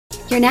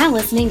You're now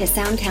listening to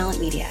Sound Talent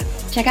Media.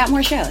 Check out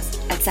more shows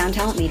at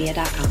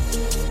soundtalentmedia.com.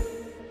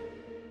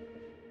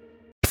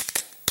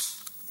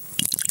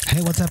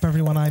 Hey, what's up,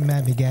 everyone? I'm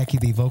Matt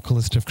McGachy, the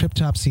vocalist of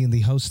Cryptopsy and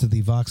the host of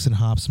the Vox and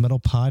Hops Metal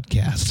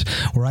Podcast,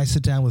 where I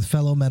sit down with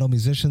fellow metal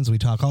musicians. We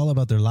talk all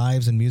about their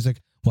lives and music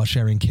while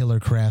sharing killer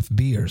craft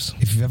beers.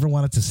 If you've ever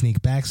wanted to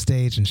sneak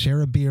backstage and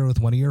share a beer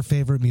with one of your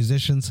favorite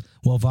musicians,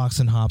 well, Vox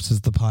and Hops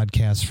is the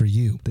podcast for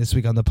you. This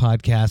week on the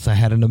podcast, I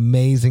had an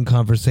amazing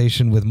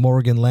conversation with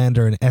Morgan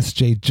Lander and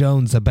S.J.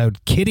 Jones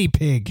about Kitty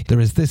Pig.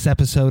 There is this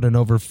episode and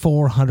over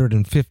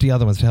 450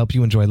 other ones to help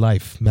you enjoy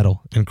life,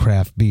 metal, and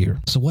craft beer.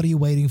 So what are you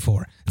waiting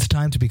for? It's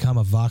time to become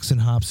a Vox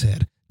and Hops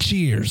head.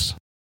 Cheers!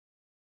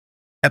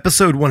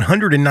 Episode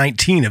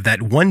 119 of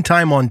That One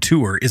Time on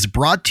Tour is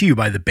brought to you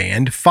by the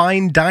band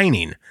Fine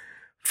Dining.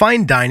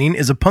 Fine Dining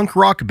is a punk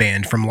rock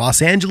band from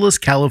Los Angeles,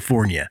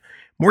 California.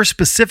 More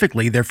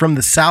specifically, they're from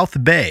the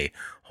South Bay,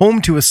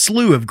 home to a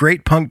slew of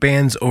great punk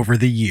bands over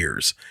the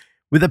years.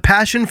 With a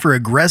passion for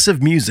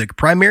aggressive music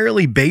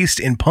primarily based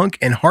in punk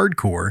and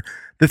hardcore,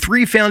 the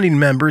three founding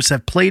members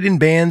have played in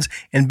bands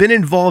and been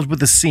involved with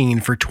the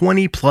scene for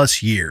 20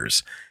 plus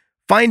years.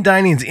 Fine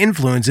Dining's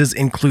influences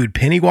include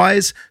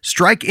Pennywise,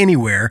 Strike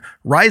Anywhere,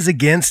 Rise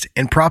Against,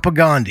 and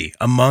Propagandhi,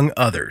 among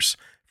others.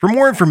 For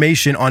more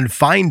information on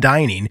Fine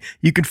Dining,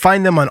 you can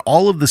find them on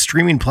all of the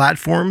streaming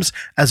platforms,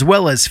 as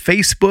well as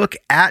Facebook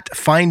at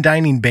Fine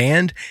Dining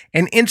Band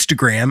and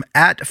Instagram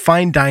at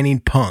Fine Dining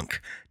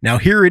Punk. Now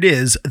here it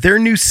is, their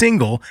new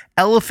single,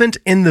 Elephant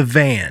in the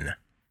Van.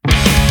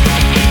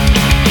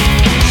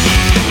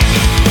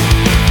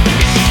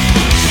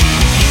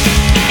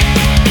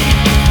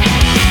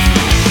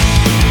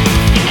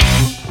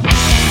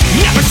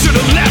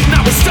 Should've left,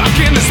 now we're stuck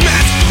in this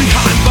mess.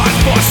 Behind bars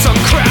for some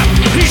crap.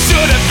 He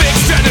should've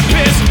fixed and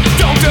pissed.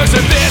 Don't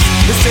deserve this.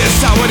 Is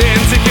this how it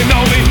ends? He can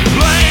only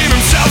blame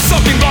himself.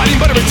 Something blotting,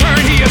 but in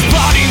return he is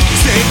plotting.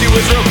 Stay to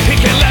his room, he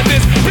can't let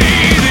this be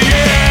the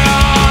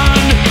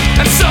end.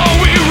 And so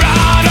we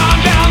ride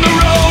on down the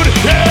road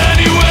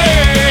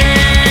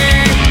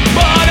anyway.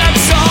 But at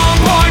some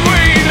point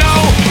we know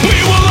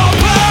we will all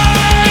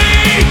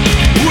pay.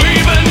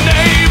 We've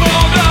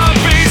enabled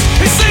the beast.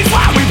 He sees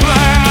why we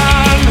plan.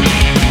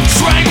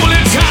 Tranquil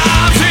in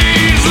times,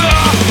 he's the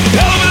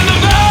elephant in the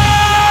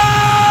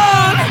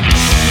van.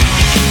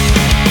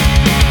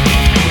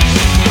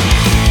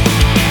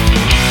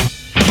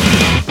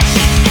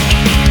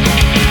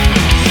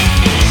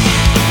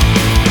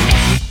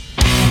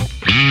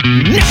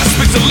 Never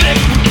speaks a lick,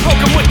 poke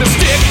him with the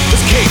stick.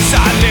 His cage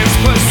silence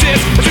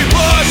persists as we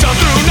push on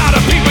through. Not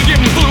a peep, but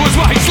giving fluids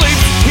while he sleeps.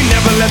 He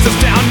never lets us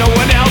down, no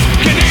one else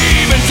can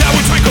even tell.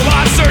 We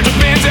tranquilize, surge of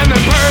bands and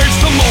then purge.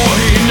 The more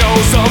he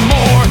knows, the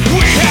more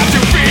we have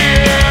to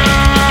fear.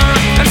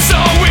 And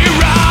so we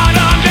ride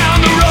on down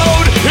the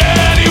road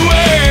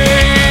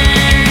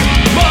anyway.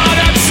 But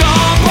at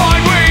some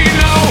point we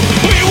know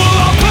we will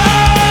all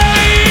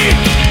pay.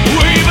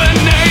 We've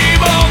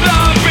enabled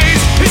the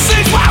beast. He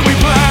sees why we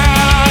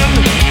plan.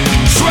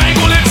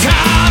 Tranquil in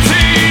times,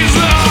 he's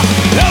the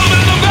elephant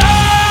in the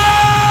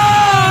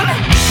van.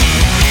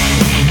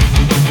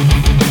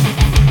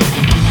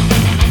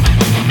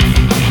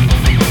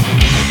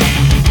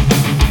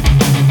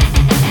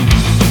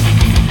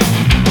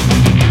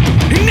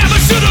 He never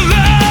should've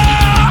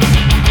left.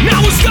 Now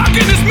we're stuck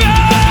in this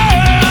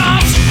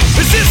mess.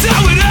 Is this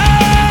how it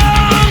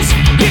ends?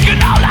 He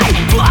can only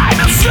blame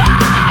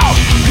himself.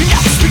 He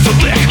never speaks a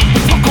lick.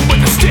 Poke him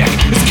with a stick.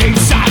 His cage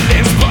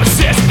silence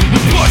persists. We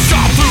push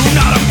on through.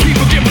 Not a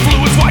people give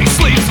fluids while he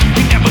sleeps.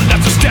 He never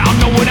lets us down.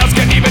 No one else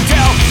can even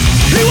tell.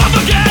 He won't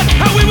forget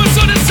how we were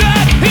so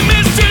sad. He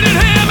mistreated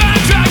him and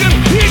dragged him.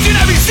 Each and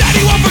every said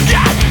he won't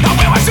forget how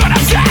we were so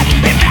sad.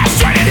 He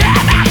mistreated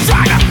him and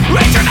dragged him.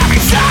 Each and every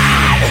said.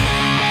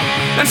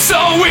 And so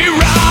we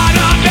ride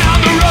on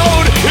down the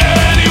road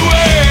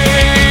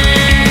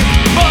anyway.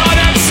 But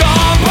at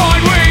some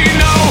point we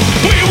know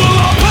we will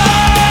all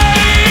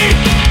pay.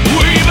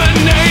 We've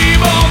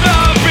enabled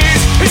the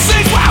beast. He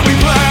sees why we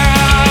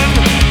plan.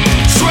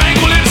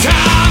 Tranquil in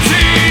times,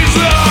 he's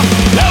the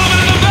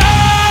elephant in the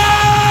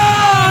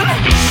van.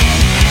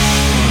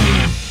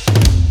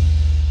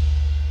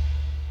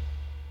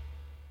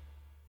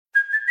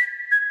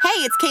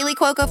 Hey, it's Kaylee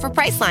Cuoco for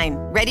Priceline.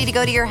 Ready to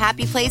go to your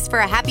happy place for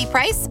a happy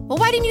price? Well,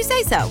 why didn't you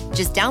say so?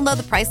 Just download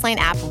the Priceline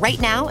app right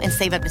now and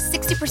save up to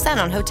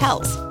 60% on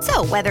hotels.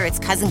 So whether it's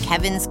Cousin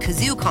Kevin's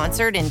Kazoo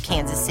Concert in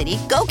Kansas City,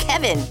 go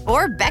Kevin,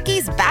 or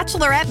Becky's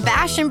Bachelorette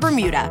Bash in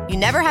Bermuda, you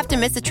never have to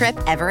miss a trip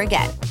ever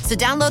again. So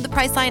download the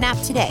Priceline app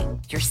today.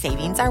 Your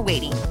savings are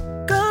waiting.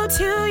 Go to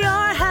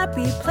your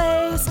happy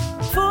place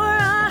for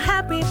a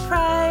happy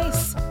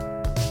price.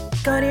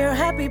 Go to your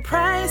happy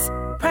price,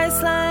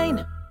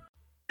 Priceline.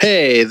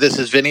 Hey, this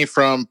is Vinny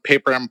from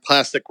Paper and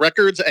Plastic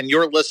Records, and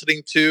you're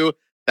listening to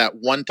That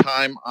One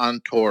Time on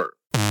Tour.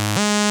 Run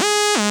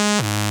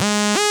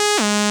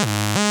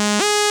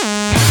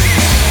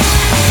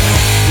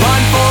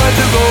for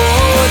the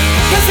road,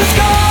 'cause it's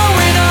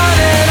going on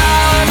and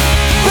on.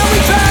 We'll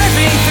be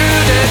driving through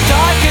the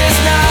darkest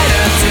night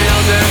until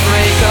the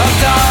break of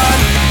dawn.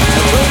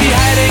 We'll be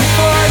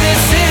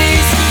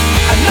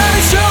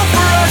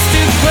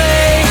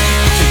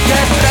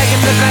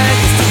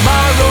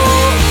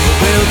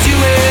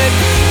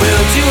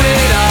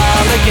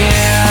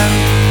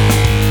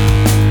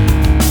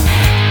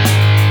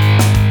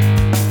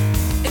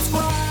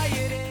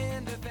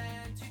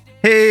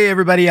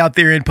everybody out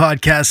there in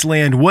podcast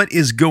land. What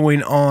is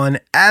going on?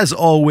 As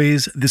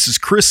always, this is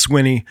Chris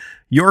Swinney,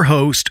 your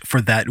host for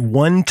That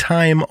One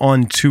Time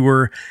on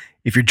Tour.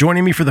 If you're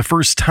joining me for the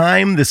first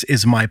time, this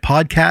is my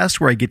podcast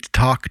where I get to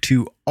talk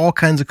to all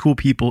kinds of cool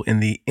people in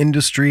the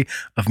industry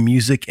of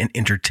music and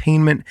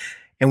entertainment,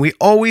 and we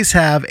always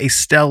have a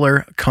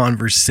stellar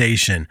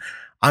conversation.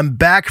 I'm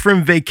back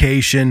from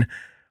vacation.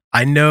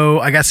 I know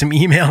I got some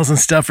emails and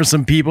stuff from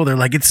some people. They're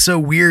like, it's so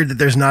weird that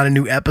there's not a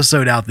new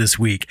episode out this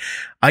week.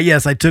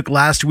 Yes, I took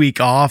last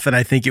week off, and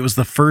I think it was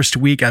the first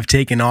week I've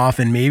taken off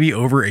in maybe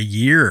over a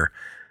year.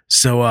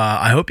 So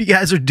I hope you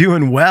guys are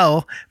doing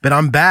well, but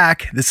I'm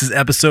back. This is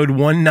episode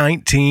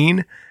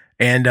 119,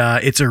 and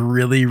it's a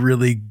really,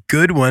 really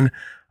good one.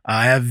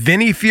 I have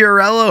Vinny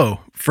Fiorello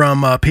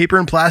from Paper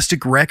and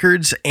Plastic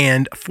Records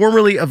and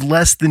formerly of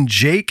Less Than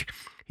Jake.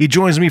 He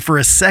joins me for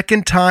a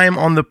second time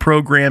on the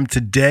program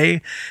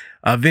today.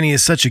 Vinny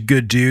is such a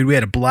good dude. We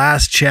had a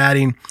blast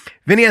chatting.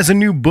 Vinny has a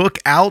new book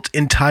out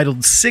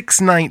entitled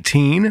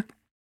 619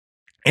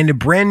 and a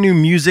brand new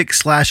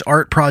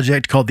music/art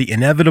project called The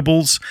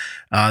Inevitables.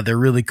 They're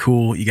really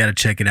cool. You got to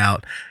check it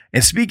out.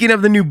 And speaking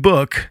of the new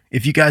book,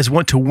 if you guys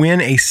want to win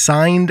a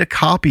signed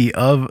copy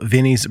of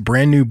Vinny's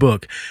brand new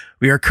book,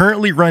 we are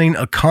currently running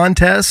a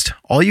contest.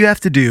 All you have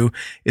to do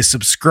is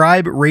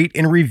subscribe, rate,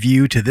 and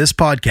review to this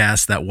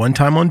podcast, That One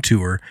Time on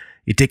Tour.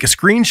 You take a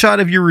screenshot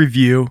of your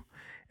review,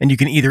 and you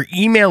can either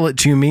email it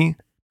to me,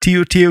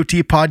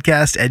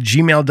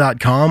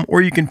 tototpodcast@gmail.com,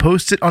 or you can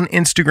post it on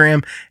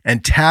Instagram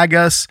and tag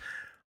us.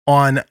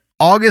 On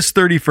August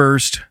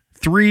 31st,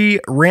 3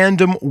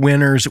 random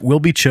winners will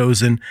be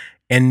chosen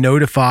and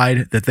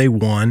notified that they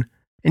won.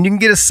 And you can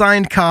get a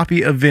signed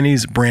copy of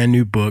Vinny's brand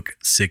new book,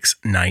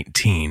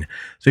 619.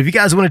 So if you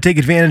guys want to take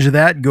advantage of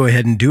that, go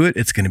ahead and do it.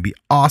 It's going to be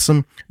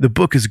awesome. The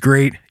book is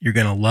great. You're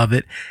going to love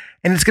it.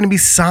 And it's going to be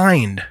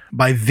signed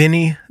by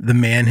Vinny, the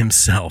man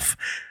himself.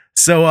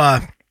 So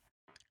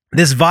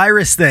this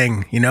virus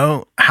thing,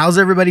 how's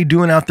everybody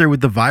doing out there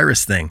with the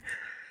virus thing?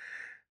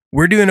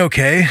 We're doing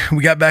okay.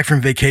 We got back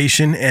from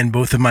vacation and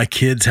both of my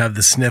kids have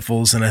the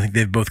sniffles, and I think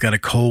they've both got a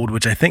cold,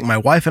 which I think my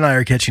wife and I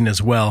are catching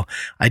as well.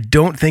 I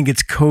don't think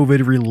it's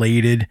COVID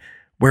related.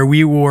 Where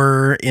we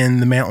were in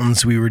the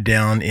mountains, we were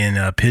down in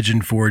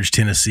Pigeon Forge,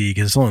 Tennessee,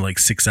 because it's only like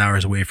 6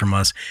 hours away from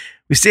us.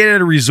 We stayed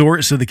at a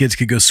resort so the kids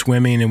could go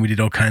swimming, and we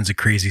did all kinds of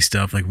crazy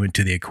stuff, like went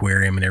to the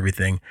aquarium and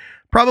everything.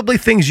 Probably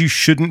things you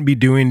shouldn't be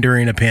doing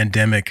during a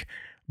pandemic.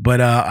 But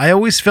I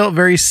always felt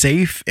very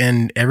safe,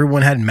 and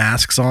everyone had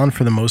masks on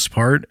for the most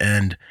part.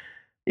 And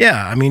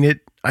yeah, I mean,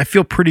 I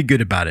feel pretty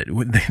good about it.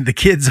 The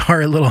kids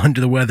are a little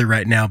under the weather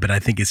right now, but I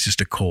think it's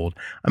just a cold.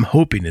 I'm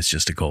hoping it's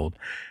just a cold.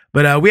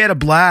 But we had a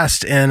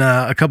blast, and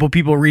a couple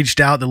people reached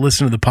out that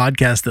listen to the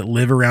podcast that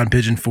live around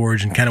Pigeon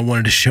Forge and kind of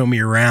wanted to show me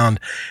around.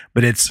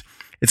 But it's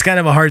kind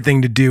of a hard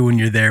thing to do when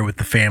you're there with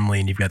the family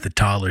and you've got the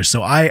toddlers.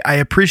 So I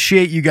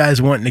appreciate you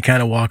guys wanting to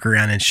kind of walk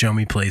around and show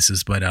me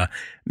places, but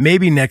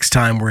maybe next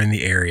time we're in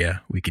the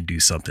area, we could do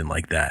something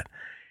like that.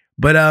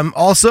 But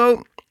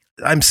also,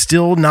 I'm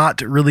still not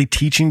really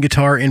teaching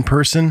guitar in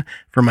person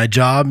for my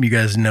job. You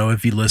guys know,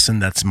 if you listen,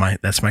 that's my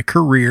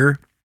career.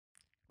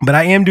 But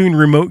I am doing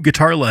remote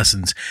guitar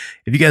lessons.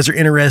 If you guys are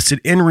interested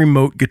in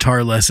remote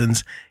guitar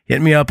lessons,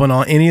 hit me up on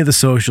any of the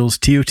socials,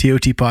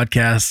 TOTOT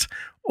Podcast,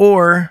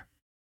 or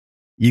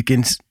you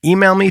can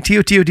email me,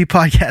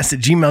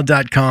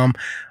 tototpodcast@gmail.com,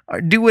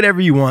 or do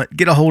whatever you want.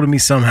 Get a hold of me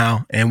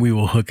somehow, and we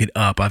will hook it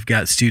up. I've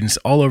got students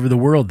all over the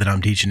world that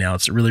I'm teaching now.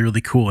 It's really, really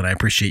cool, and I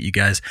appreciate you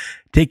guys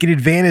taking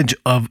advantage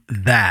of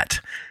that.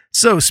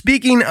 So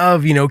speaking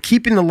of,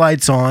 keeping the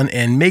lights on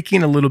and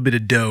making a little bit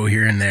of dough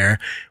here and there,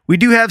 we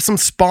do have some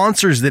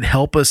sponsors that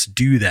help us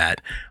do that.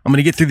 I'm going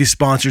to get through these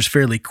sponsors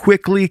fairly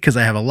quickly because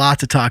I have a lot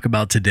to talk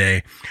about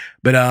today.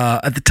 But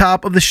at the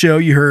top of the show,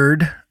 you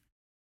heard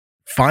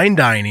Fine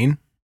Dining.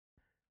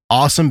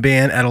 Awesome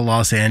band out of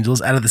Los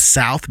Angeles, out of the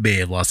South Bay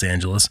of Los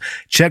Angeles.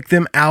 Check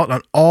them out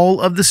on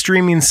all of the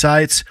streaming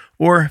sites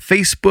or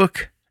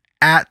Facebook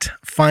at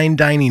Fine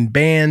Dining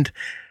Band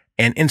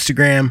and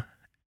Instagram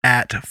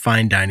at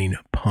Fine Dining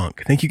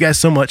Punk. Thank you guys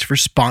so much for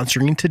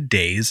sponsoring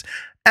today's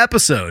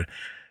episode.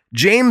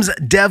 James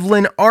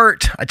Devlin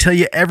Art. I tell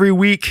you every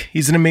week,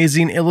 he's an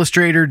amazing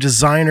illustrator,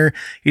 designer.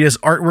 He does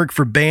artwork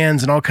for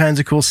bands and all kinds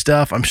of cool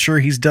stuff. I'm sure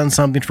he's done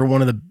something for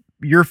one of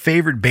your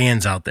favorite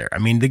bands out there. I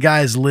mean, the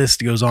guy's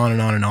list goes on and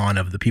on and on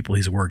of the people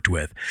he's worked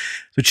with.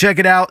 So check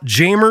it out,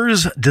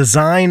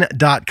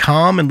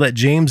 jamersdesign.com, and let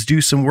James do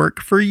some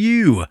work for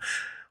you.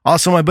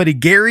 Also, my buddy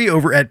Gary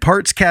over at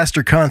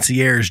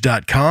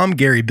partscasterconcierge.com.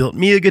 Gary built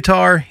me a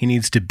guitar. He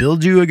needs to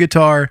build you a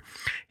guitar.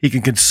 He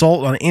can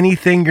consult on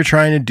anything you're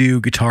trying to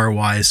do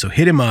guitar-wise, so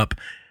hit him up.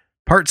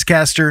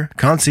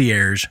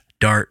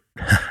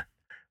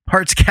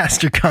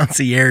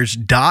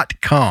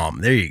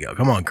 partscasterconcierge.com. There you go.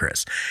 Come on,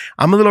 Chris.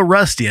 I'm a little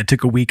rusty. I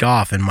took a week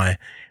off, and my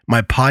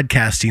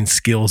podcasting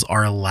skills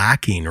are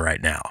lacking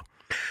right now.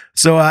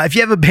 So if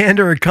you have a band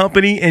or a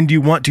company and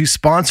you want to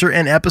sponsor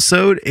an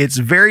episode, it's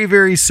very,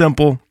 very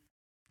simple.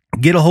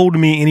 Get a hold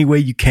of me any way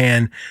you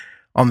can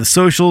on the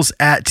socials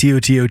at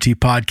TOTOT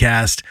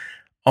Podcast.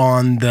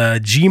 on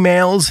the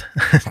Gmails,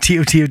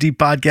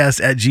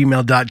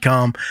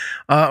 tototpodcast@gmail.com,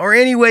 or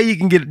any way you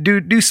can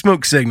do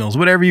smoke signals,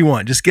 whatever you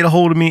want. Just get a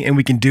hold of me and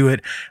we can do it.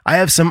 I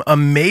have some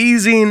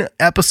amazing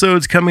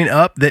episodes coming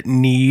up that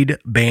need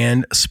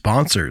band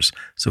sponsors.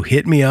 So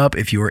hit me up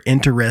if you are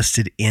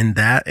interested in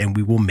that and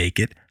we will make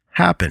it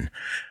happen.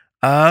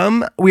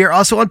 We are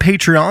also on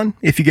Patreon.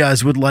 If you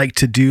guys would like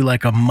to do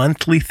like a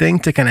monthly thing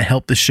to kind of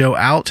help the show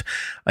out,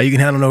 you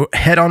can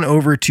head on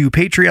over to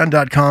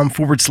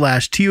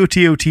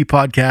patreon.com/TOTOT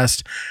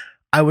podcast.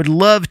 I would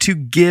love to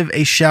give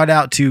a shout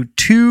out to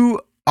two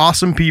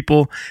awesome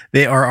people.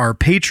 They are our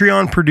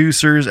Patreon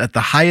producers at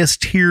the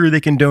highest tier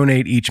they can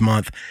donate each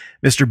month.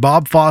 Mr.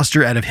 Bob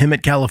Foster out of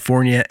Hemet,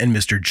 California, and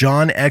Mr.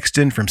 John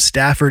Exton from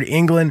Stafford,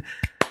 England.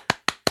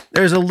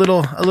 There's a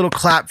little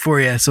clap for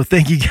you. So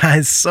thank you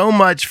guys so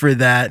much for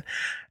that.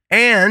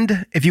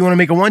 And if you want to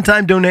make a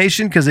one-time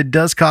donation, because it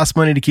does cost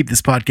money to keep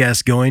this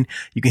podcast going,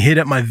 you can hit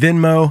up my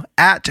Venmo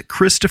at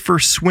Christopher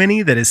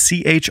Swinney. That is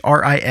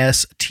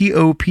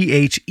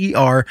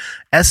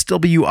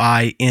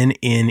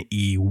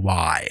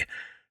ChristopherSwinney.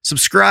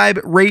 Subscribe,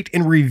 rate,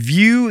 and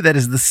review. That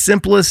is the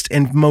simplest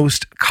and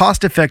most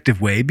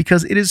cost-effective way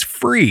because it is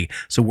free.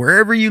 So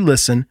wherever you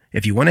listen,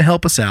 if you want to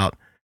help us out,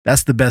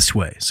 that's the best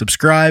way.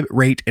 Subscribe,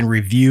 rate, and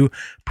review,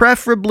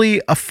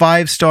 preferably a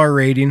 5-star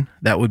rating.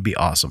 That would be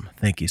awesome.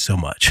 Thank you so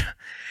much.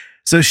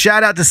 So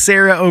shout out to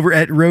Sarah over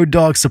at Road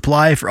Dog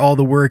Supply for all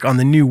the work on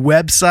the new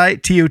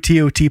website,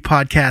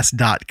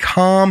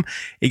 tototpodcast.com.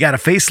 It got a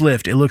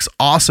facelift. It looks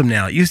awesome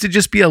now. It used to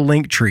just be a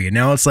link tree, and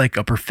now it's like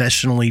a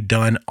professionally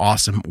done,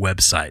 awesome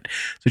website.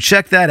 So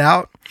check that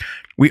out.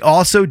 We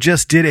also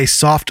just did a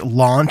soft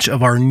launch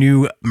of our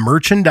new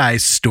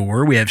merchandise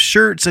store. We have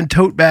shirts and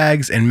tote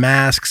bags and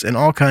masks and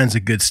all kinds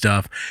of good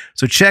stuff.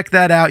 So check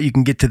that out. You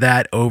can get to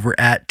that over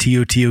at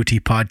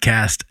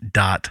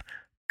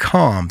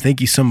tototpodcast.com.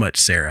 Thank you so much,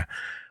 Sarah.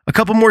 A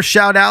couple more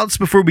shout outs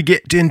before we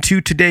get into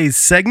today's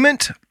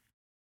segment.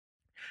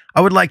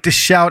 I would like to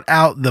shout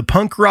out the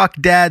Punk Rock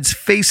Dads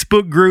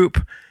Facebook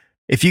group.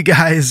 If you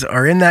guys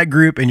are in that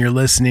group and you're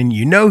listening,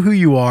 you know who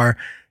you are.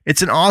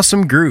 It's an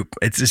awesome group.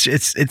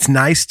 It's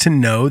nice to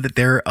know that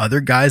there are other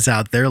guys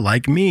out there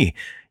like me.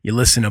 You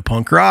listen to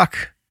punk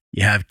rock,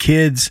 you have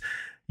kids,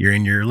 you're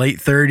in your late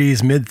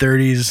 30s, mid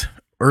 30s,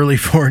 early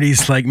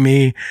 40s like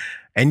me,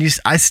 and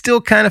I still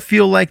kind of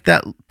feel like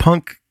that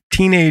punk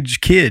teenage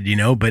kid,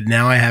 but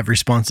now I have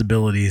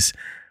responsibilities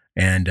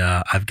and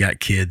I've got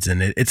kids,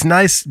 and it's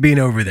nice being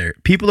over there.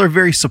 People are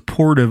very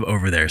supportive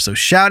over there. So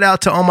shout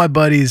out to all my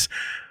buddies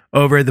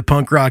over at the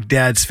Punk Rock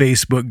Dads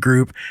Facebook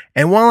group.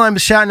 And while I'm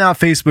shouting out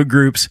Facebook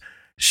groups,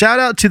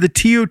 shout out to the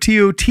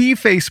TOTOT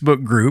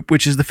Facebook group,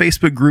 which is the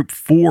Facebook group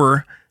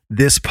for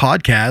this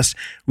podcast.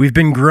 We've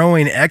been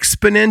growing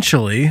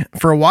exponentially.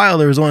 For a while,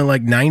 there was only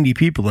like 90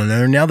 people in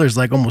there. Now there's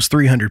like almost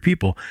 300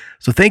 people.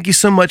 So thank you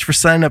so much for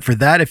signing up for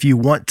that. If you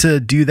want to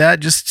do that,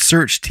 just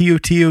search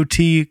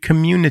TOTOT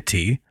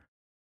community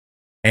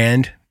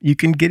and you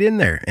can get in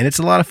there. And it's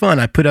a lot of fun.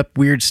 I put up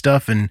weird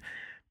stuff and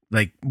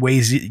like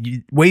ways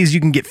you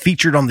can get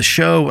featured on the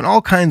show and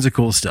all kinds of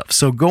cool stuff.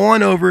 So go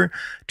on over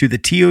to the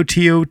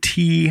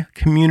TOTOT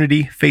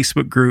community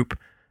Facebook group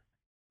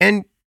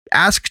and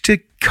ask to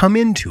come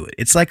into it.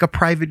 It's like a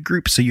private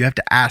group, so you have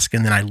to ask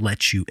and then I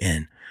let you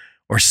in,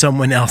 or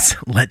someone else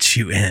lets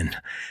you in.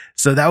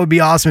 So that would be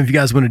awesome if you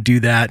guys want to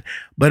do that.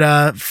 But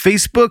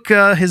Facebook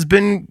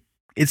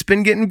it's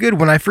been getting good.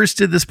 When I first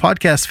did this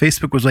podcast,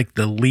 Facebook was like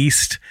the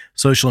least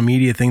social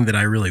media thing that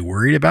I really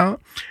worried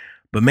about.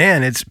 But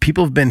man,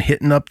 people have been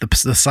hitting up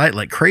the site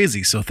like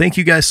crazy. So thank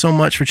you guys so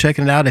much for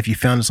checking it out. If you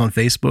found us on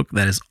Facebook,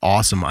 that is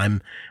awesome.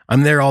 I'm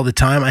there all the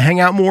time. I hang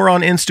out more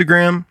on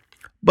Instagram,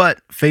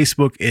 but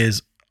Facebook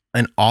is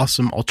an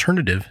awesome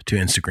alternative to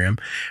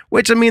Instagram,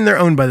 which they're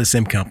owned by the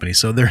same company.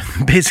 So they're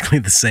basically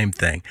the same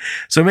thing.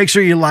 So make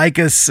sure you like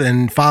us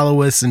and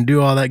follow us and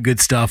do all that good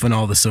stuff on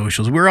all the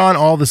socials. We're on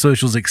all the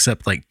socials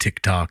except like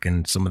TikTok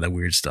and some of that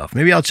weird stuff.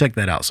 Maybe I'll check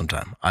that out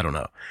sometime. I don't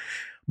know.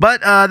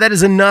 But that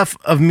is enough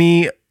of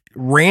me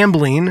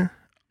rambling.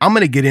 I'm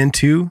going to get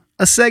into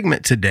a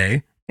segment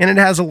today, and it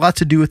has a lot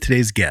to do with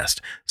today's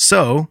guest.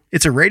 So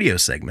it's a radio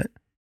segment.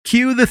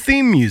 Cue the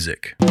theme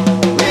music.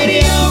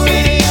 Radio,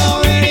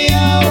 radio,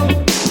 radio.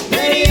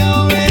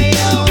 Radio,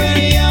 radio,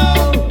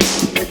 radio.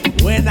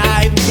 When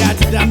I've got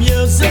the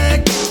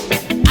music,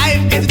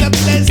 I've got the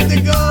place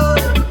to go.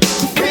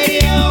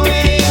 Radio,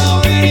 radio,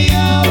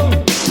 radio.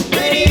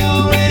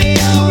 Radio,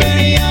 radio,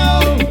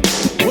 radio.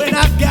 When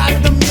I've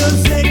got the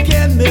music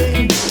in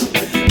me,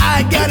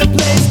 I got a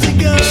place to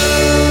go.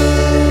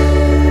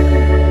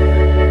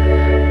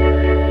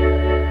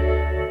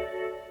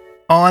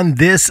 On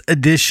this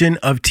edition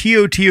of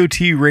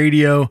TOTOT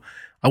Radio,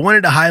 I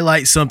wanted to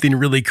highlight something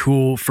really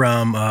cool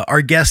from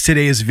our guest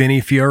today is Vinny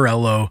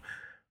Fiorello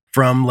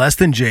from Less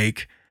Than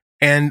Jake.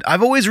 And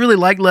I've always really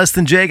liked Less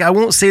Than Jake. I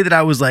won't say that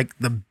I was like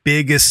the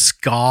biggest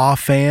ska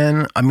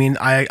fan.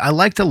 I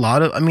liked a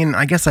lot of,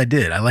 I guess I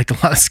did. I liked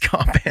a lot of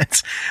ska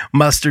bands,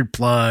 Mustard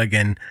Plug,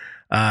 and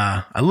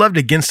I loved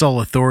Against All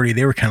Authority.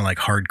 They were kind of like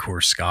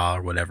hardcore ska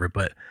or whatever,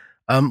 but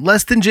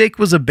Less Than Jake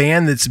was a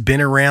band that's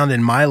been around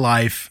in my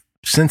life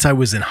since I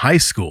was in high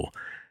school.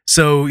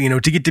 So,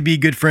 to get to be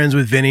good friends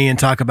with Vinny and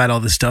talk about all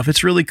this stuff,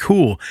 it's really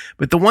cool.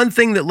 But the one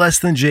thing that Less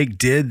Than Jake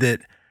did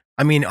that,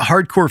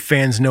 hardcore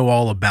fans know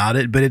all about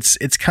it, but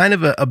it's kind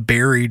of a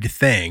buried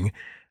thing.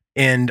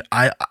 And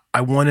I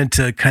wanted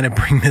to kind of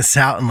bring this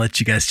out and let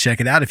you guys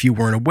check it out if you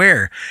weren't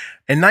aware.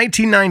 In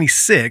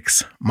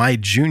 1996, my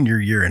junior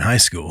year in high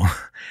school,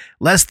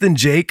 Less Than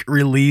Jake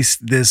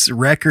released this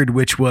record,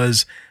 which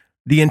was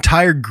the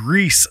entire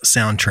Grease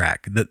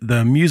soundtrack,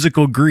 the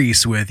musical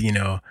Grease with,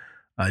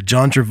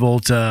 John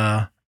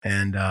Travolta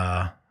and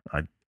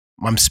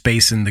I'm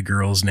spacing the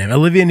girl's name,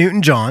 Olivia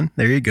Newton-John.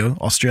 There you go,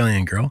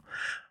 Australian girl.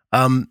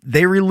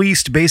 They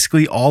released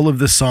basically all of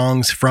the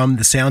songs from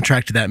the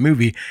soundtrack to that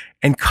movie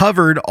and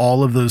covered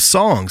all of those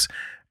songs.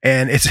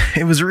 And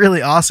it was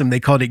really awesome. They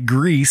called it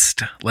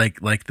Greased, like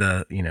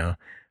the,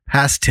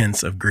 past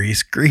tense of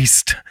Grease,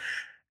 Greased.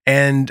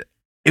 And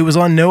it was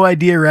on No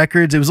Idea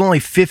Records. It was only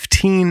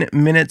 15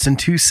 minutes and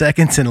 2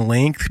 seconds in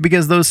length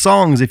because those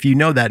songs, if you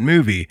know that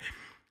movie,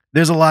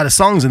 there's a lot of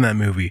songs in that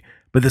movie,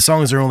 but the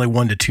songs are only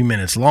 1 to 2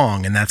 minutes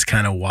long. And that's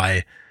kind of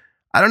why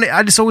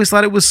I just always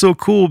thought it was so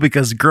cool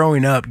because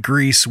growing up,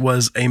 Grease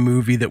was a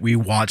movie that we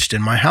watched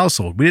in my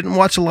household. We didn't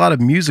watch a lot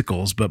of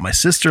musicals, but my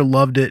sister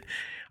loved it.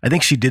 I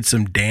think she did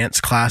some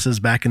dance classes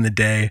back in the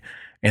day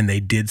and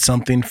they did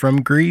something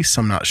from Grease.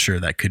 I'm not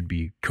sure, that could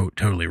be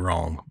totally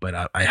wrong,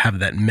 but I have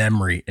that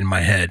memory in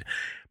my head.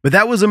 But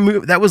that was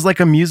that was like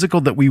a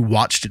musical that we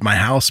watched at my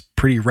house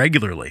pretty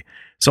regularly.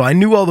 So I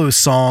knew all those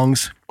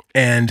songs,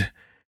 and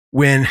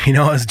when,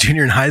 I was a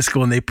junior in high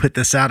school and they put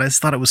this out, I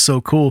just thought it was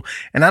so cool.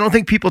 And I don't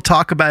think people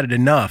talk about it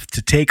enough.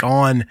 To take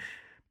on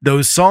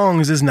those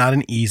songs is not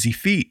an easy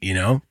feat,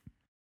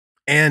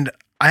 And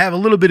I have a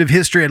little bit of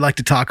history I'd like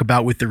to talk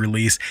about with the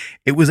release.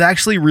 It was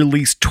actually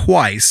released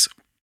twice.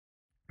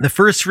 The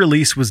first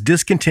release was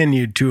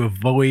discontinued to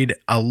avoid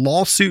a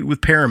lawsuit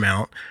with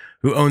Paramount,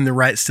 who owned the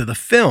rights to the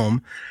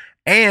film,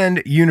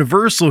 and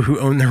Universal, who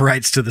owned the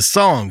rights to the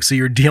song. So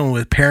you're dealing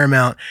with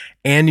Paramount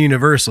and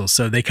Universal.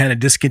 So they kind of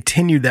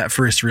discontinued that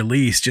first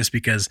release just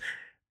because,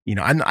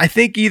 I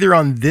think either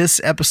on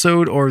this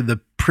episode or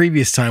the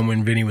previous time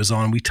when Vinny was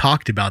on, we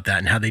talked about that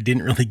and how they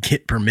didn't really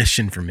get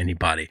permission from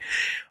anybody.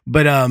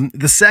 But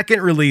the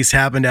second release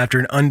happened after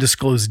an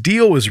undisclosed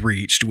deal was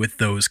reached with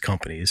those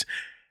companies.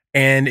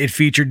 And it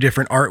featured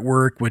different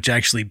artwork, which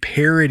actually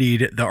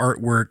parodied the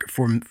artwork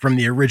from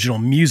the original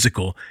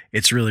musical.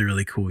 It's really,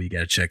 really cool. You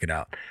got to check it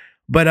out.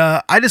 But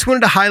I just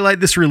wanted to highlight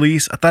this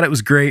release. I thought it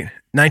was great.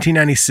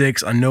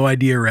 1996 on No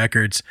Idea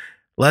Records,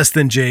 Less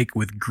Than Jake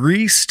with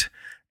Greased.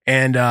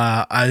 And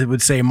I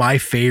would say my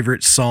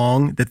favorite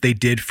song that they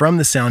did from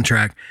the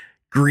soundtrack,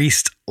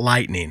 Greased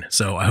Lightning.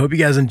 So I hope you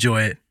guys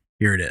enjoy it.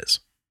 Here it is.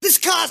 This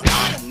car's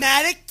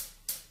automatic.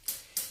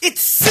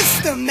 It's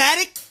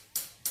systematic.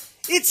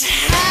 It's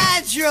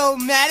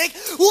hydromatic.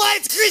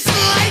 What? It's Greased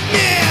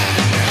Lightning.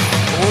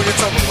 Oh, you're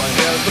talking about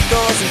hell, the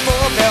doors and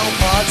 4 bell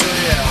pods, oh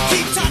yeah.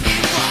 Keep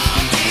talking,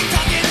 Bob, keep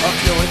talking. A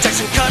fuel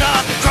injection cut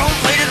off,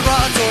 chrome-plated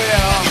rods, oh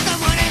yeah. Get the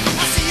money,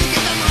 I see you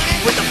get the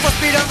money. With the foot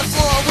speed on the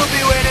floor, we'll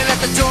be waiting at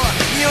the door.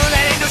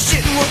 That ain't no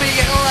shit, and we'll be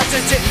getting lots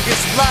of tit and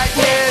Greased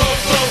Lightning.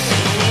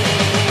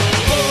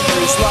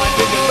 Greased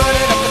Lightning, you're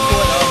burning up the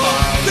quarter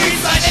mile.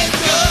 Greased Lightning,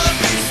 go,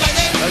 Greased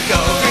Lightning. Go,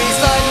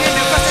 Greased Lightning,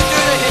 you're busting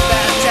through the hit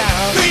back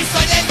town. Greased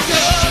Lightning,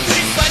 go,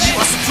 Greased Lightning. You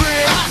want some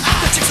crib?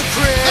 The chicks are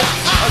crib.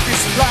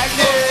 Greased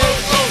Lightning.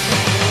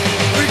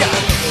 We got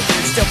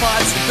steel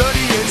pots and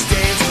 30-inch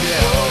days,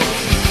 yeah.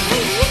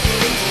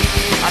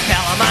 I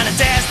found them on a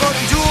dashboard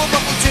and dual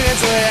muffled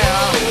tins,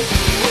 yeah.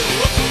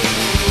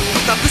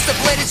 The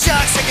booster-bladed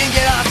shocks, I can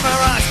get off my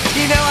rocks.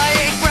 I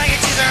ain't bragging,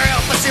 she's a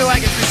real pussy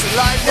wagon. Greased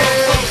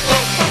Lightning.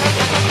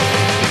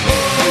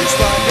 Greased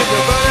Lightning,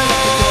 you're burning up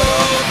the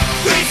quarter.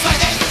 Greased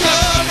Lightning, go,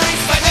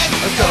 Greased Lightning.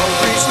 Go,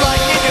 Greased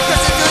Lightning, you're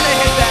pressing through the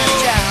hit back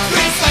town.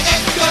 Greased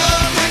Lightning, go,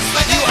 Greased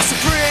Lightning. You want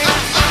some cream?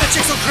 The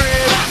chicks will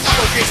crib.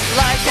 Go, Greased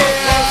Lightning.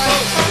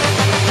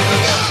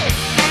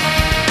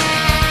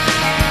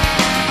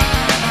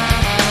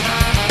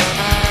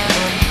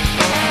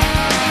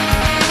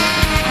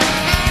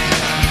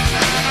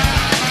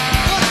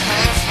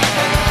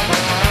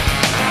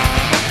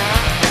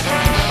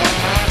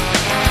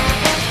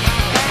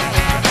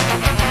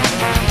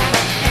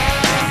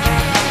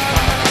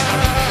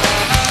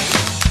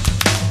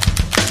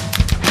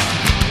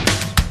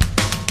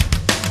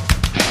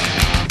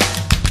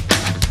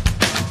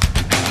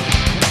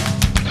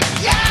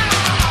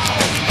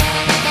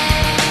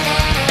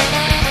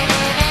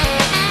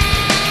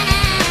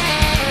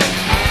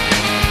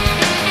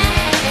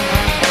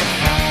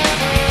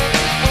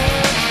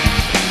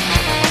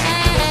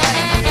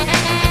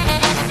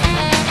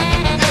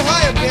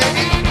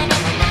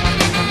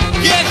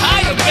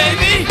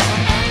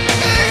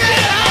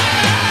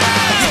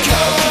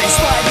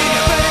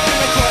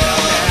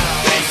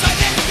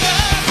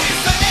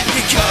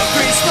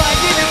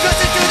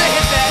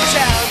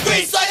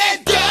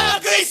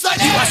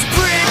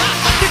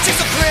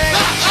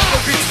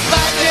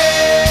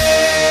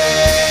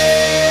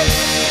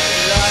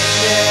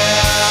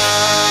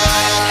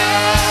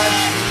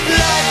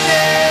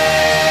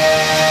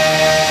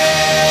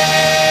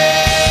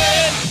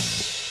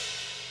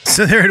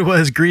 So there it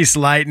was, Greased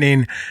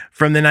Lightning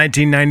from the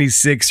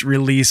 1996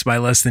 release by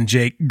Less Than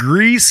Jake.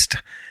 Greased.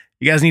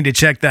 You guys need to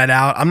check that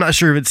out. I'm not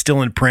sure if it's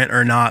still in print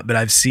or not, but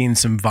I've seen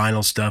some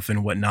vinyl stuff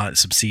and whatnot,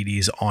 some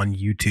CDs on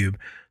YouTube.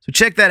 So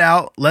check that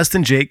out. Less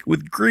Than Jake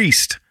with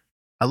Greased.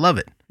 I love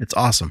it. It's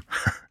awesome.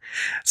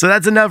 So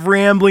that's enough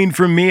rambling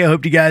from me. I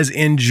hope you guys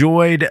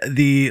enjoyed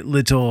the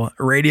little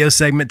radio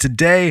segment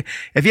today.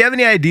 If you have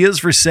any ideas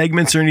for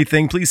segments or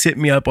anything, please hit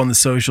me up on the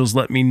socials.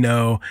 Let me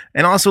know.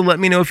 And also let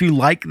me know if you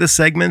like the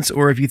segments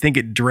or if you think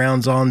it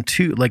drones on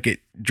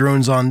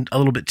a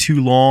little bit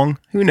too long.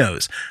 Who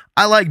knows?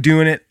 I like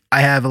doing it.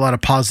 I have a lot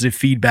of positive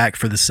feedback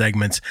for the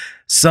segments.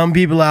 Some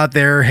people out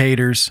there are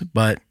haters,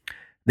 but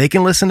they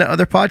can listen to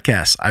other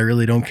podcasts. I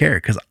really don't care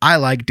because I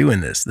like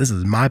doing this. This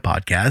is my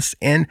podcast,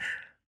 and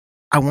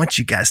I want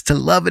you guys to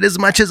love it as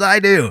much as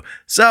I do.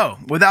 So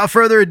without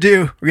further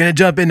ado, we're going to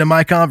jump into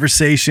my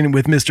conversation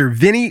with Mr.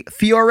 Vinny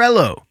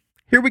Fiorello.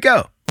 Here we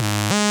go.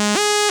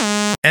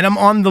 And I'm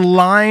on the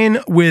line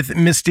with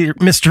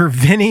Mr.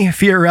 Vinny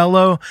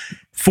Fiorello,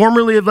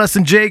 formerly of Less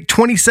Than Jake,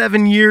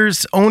 27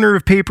 years, owner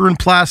of Paper and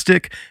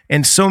Plastic,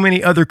 and so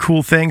many other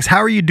cool things. How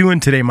are you doing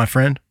today, my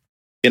friend?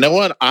 You know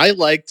what? I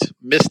liked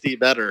Misty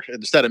better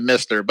instead of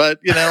Mister, but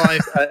I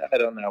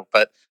don't know.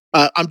 But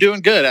I'm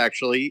doing good,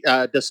 actually,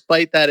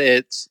 despite that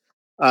it's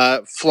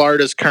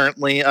Florida's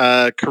currently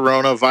a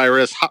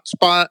coronavirus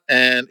hotspot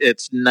and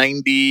it's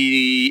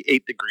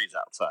 98 degrees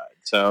outside.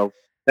 So,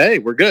 hey,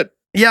 we're good.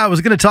 Yeah, I was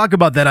going to talk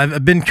about that.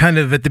 I've been kind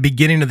of at the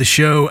beginning of the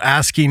show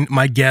asking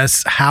my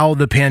guests how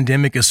the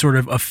pandemic is sort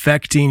of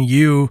affecting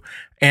you.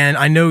 And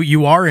I know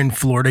you are in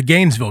Florida,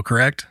 Gainesville,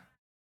 correct?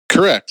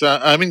 Correct.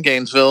 I'm in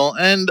Gainesville.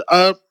 And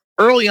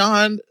early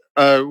on,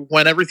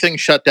 when everything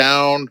shut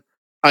down,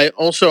 I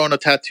also own a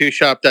tattoo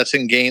shop that's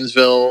in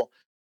Gainesville.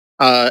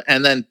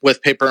 And then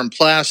with Paper and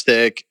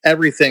Plastic,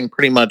 everything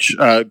pretty much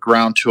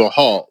ground to a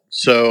halt.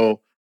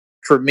 So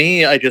for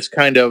me, I just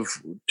kind of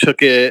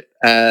took it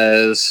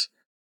as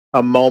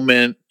a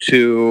moment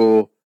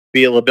to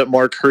be a little bit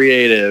more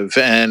creative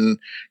and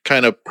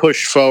kind of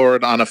push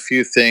forward on a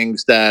few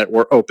things that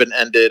were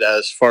open-ended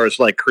as far as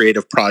like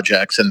creative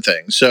projects and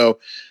things. So,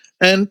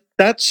 and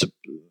that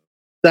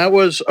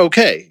was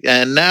okay.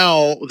 And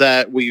now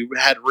that we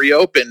had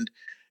reopened,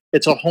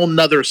 it's a whole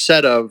nother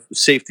set of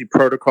safety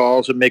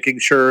protocols and making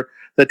sure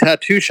the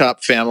tattoo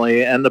shop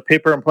family and the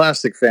Paper and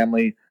Plastic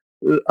family,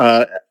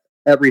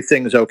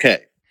 everything's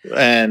okay.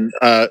 And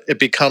it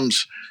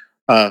becomes,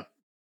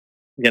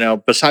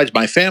 besides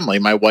my family,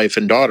 my wife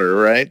and daughter,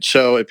 right?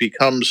 So it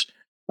becomes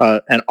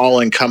an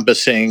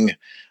all-encompassing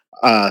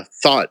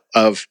thought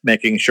of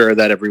making sure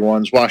that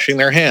everyone's washing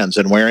their hands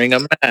and wearing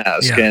a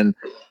mask. Yeah. And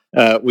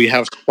we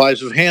have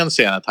supplies of hand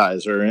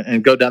sanitizer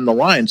and go down the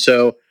line.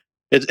 So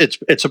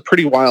it's a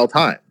pretty wild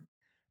time.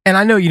 And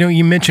I know,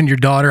 you mentioned your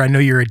daughter. I know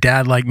you're a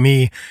dad like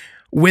me.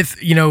 With,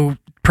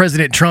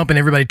 President Trump and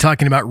everybody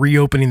talking about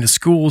reopening the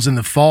schools in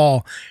the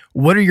fall.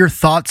 What are your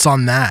thoughts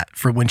on that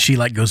for when she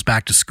goes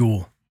back to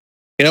school?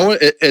 You know what?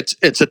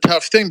 It's a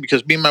tough thing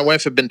because me and my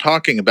wife have been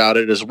talking about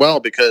it as well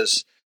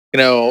because,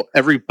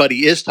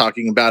 everybody is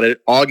talking about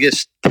it.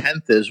 August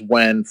 10th is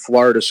when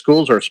Florida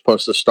schools are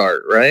supposed to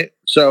start, right?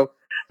 So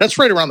that's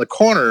right around the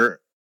corner.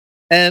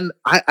 And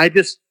I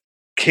just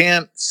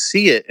can't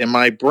see it in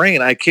my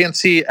brain. I can't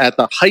see at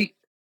the height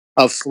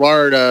of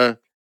Florida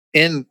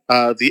in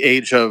the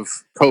age of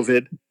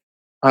COVID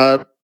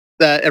that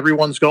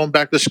everyone's going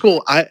back to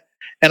school. I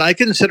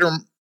consider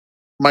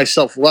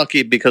myself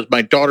lucky because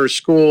my daughter's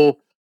school,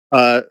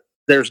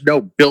 there's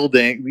no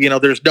building,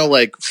 there's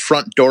no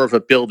front door of a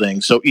building.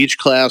 So each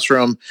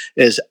classroom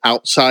is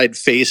outside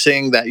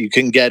facing that you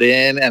can get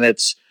in and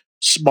it's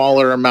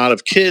smaller amount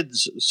of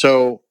kids.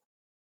 So,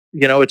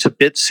 it's a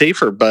bit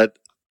safer, but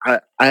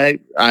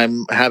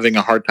I'm having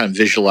a hard time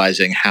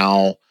visualizing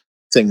how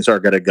things are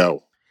going to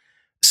go.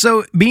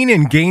 So being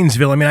in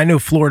Gainesville, I know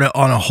Florida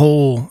on a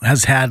whole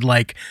has had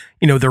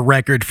the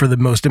record for the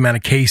most amount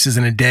of cases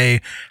in a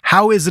day.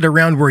 How is it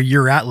around where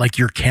you're at,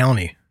 your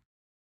county?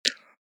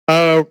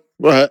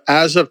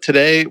 As of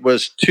today, it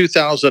was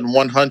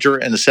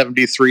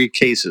 2,173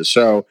 cases.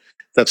 So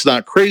that's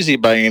not crazy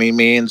by any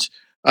means.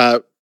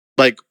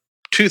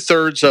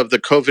 2/3 of the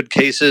COVID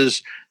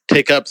cases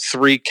take up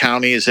 3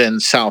 counties in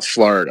South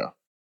Florida.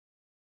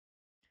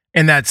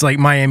 And that's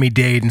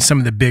Miami-Dade and some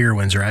of the bigger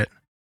ones, right?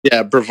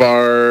 Yeah,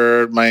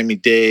 Brevard,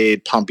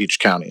 Miami-Dade, Palm Beach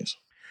counties.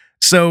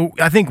 So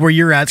I think where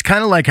you're at, it's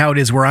kind of like how it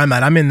is where I'm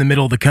at. I'm in the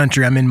middle of the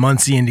country. I'm in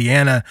Muncie,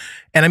 Indiana.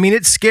 And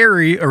it's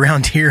scary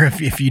around here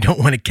if you don't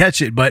want to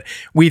catch it. But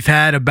we've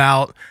had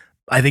about,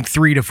 I think,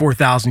 3,000 to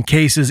 4,000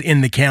 cases in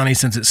the county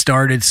since it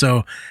started.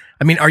 So,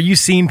 are you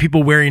seeing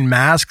people wearing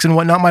masks and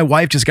whatnot? My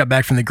wife just got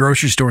back from the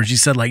grocery store and she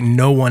said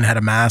no one had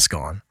a mask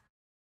on.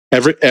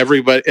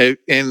 Everybody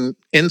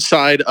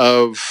inside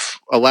of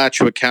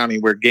Alachua County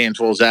where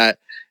Gainesville's at,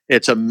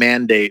 it's a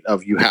mandate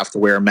of you have to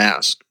wear a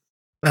mask.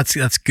 That's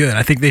good.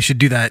 I think they should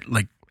do that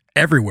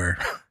everywhere.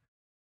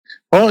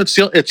 Well, it's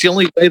the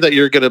only way that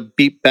you're going to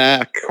beat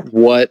back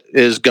what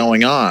is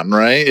going on,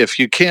 right? If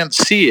you can't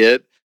see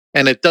it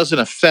and it doesn't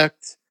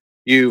affect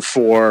you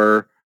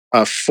for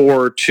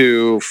 4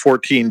 to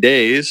 14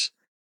 days,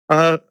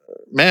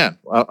 man,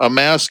 a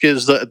mask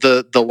is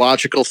the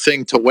logical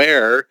thing to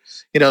wear.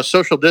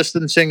 Social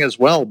distancing as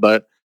well,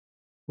 but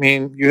I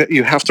mean,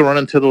 you have to run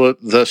into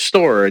the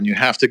store and you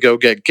have to go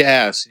get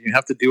gas and you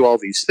have to do all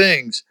these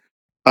things.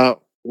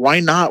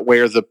 Why not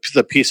wear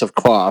the piece of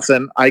cloth?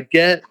 And I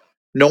get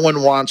no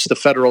one wants the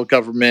federal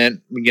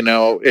government,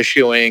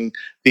 issuing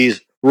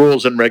these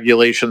rules and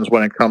regulations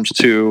when it comes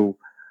to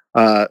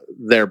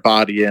their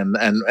body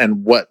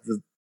and what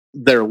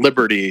their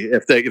liberty,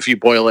 if you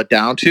boil it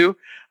down to.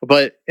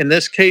 But in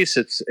this case,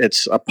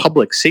 it's a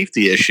public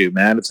safety issue,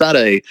 man. It's not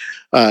a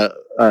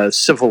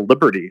civil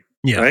liberty,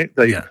 right?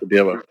 That you have to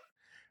deal with.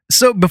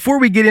 So before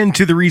we get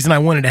into the reason I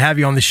wanted to have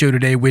you on the show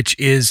today, which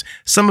is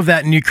some of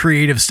that new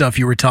creative stuff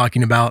you were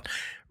talking about,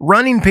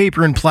 running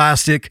paper and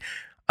plastic,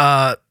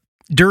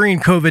 during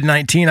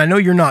COVID-19, I know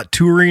you're not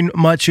touring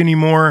much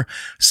anymore,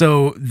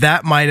 so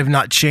that might have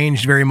not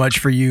changed very much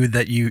for you,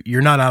 that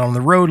you're not out on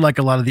the road like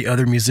a lot of the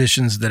other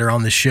musicians that are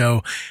on the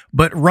show.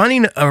 But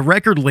running a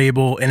record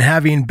label and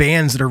having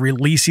bands that are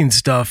releasing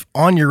stuff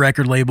on your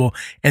record label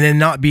and then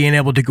not being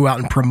able to go out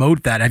and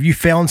promote that, have you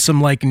found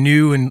some like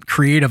new and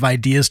creative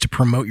ideas to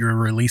promote your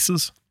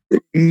releases?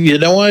 You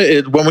know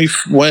what?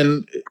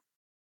 When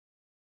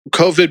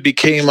COVID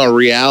became a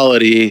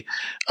reality,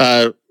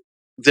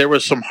 there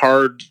was some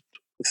hard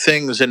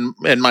things in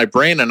my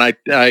brain, and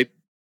I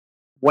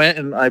went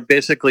and I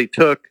basically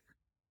took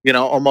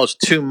almost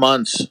 2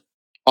 months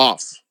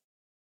off,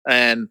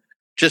 and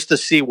just to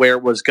see where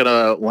it was going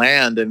to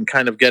land and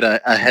kind of get a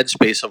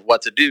headspace of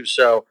what to do.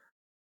 So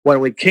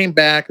when we came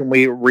back and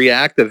we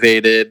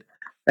reactivated,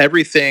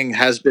 everything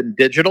has been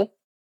digital,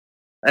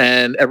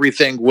 and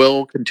everything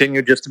will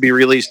continue just to be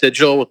released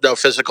digital with no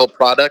physical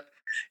product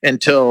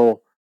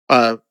until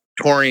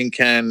touring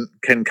can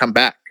come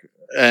back.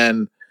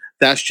 And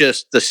that's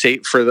just a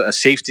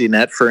safety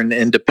net for an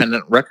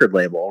independent record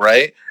label,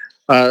 right?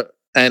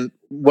 And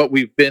what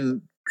we've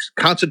been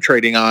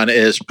concentrating on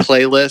is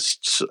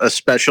playlists,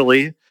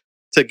 especially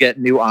to get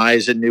new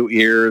eyes and new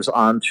ears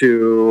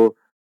onto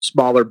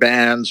smaller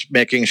bands,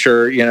 making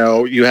sure,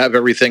 you have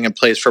everything in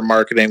place for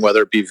marketing,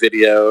 whether it be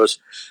videos,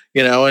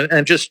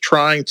 and just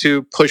trying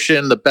to push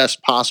in the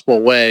best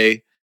possible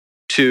way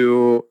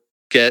to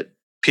get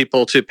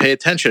people to pay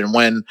attention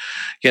when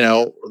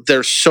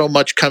there's so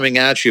much coming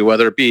at you,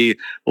 whether it be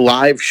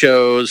live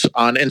shows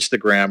on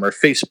Instagram or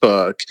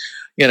Facebook,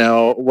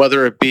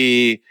 whether it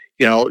be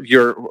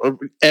your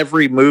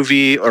every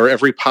movie or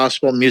every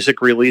possible music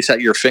release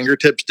at your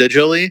fingertips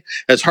digitally.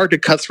 It's hard to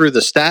cut through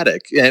the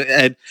static,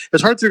 and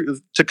it's hard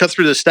to cut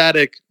through the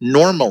static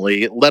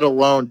normally, let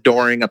alone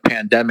during a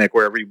pandemic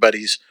where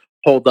everybody's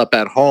holed up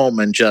at home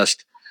and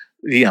just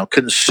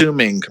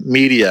consuming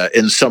media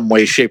in some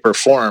way, shape, or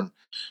form.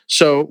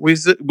 So we've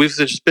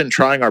just been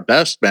trying our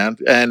best, man,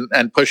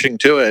 and pushing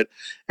to it.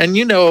 And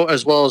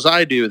as well as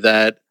I do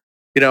that,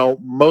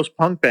 most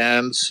punk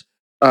bands,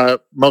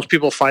 most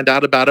people find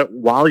out about it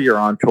while you're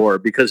on tour,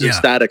 because it's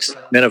that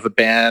excitement of a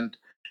band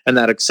and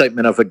that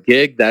excitement of a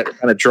gig that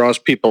kind of draws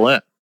people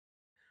in.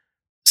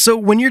 So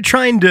when you're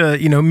trying to,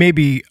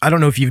 maybe, I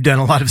don't know if you've done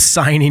a lot of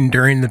signing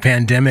during the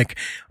pandemic,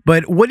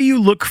 but what do you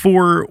look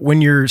for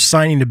when you're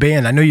signing a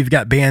band? I know you've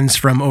got bands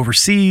from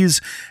overseas.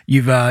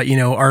 You've,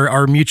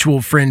 our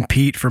mutual friend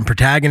Pete from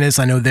Protagonist,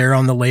 I know they're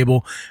on the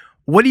label.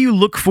 What do you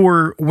look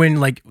for when,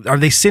 are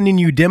they sending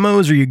you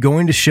demos? Are you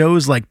going to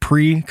shows like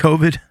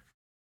pre-COVID?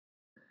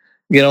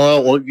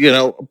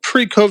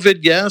 Pre-COVID,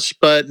 yes,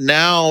 but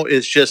now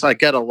it's just, I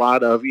get a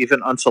lot of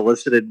even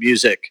unsolicited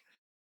music.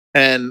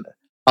 And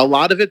a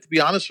lot of it, to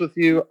be honest with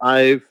you,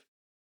 I've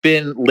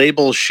been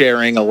label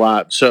sharing a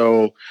lot.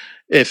 So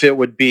if it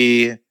would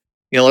be,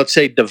 let's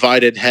say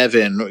Divided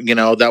Heaven,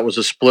 that was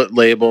a split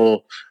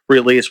label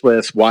release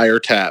with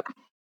Wiretap.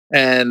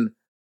 And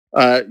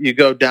you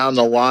go down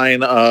the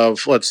line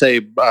of, let's say,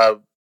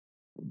 Blow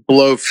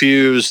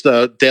Fuse,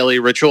 the Daily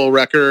Ritual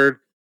record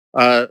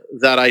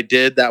that I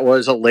did, that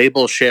was a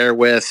label share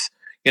with,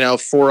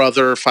 5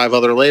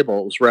 other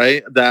labels,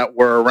 right? That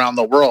were around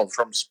the world,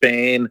 from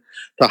Spain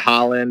to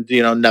Holland,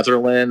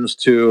 Netherlands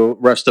to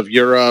rest of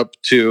Europe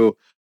to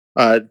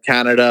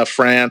Canada,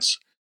 France.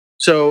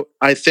 So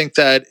I think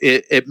that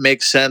it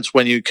makes sense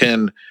when you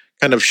can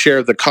kind of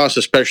share the cost,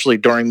 especially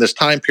during this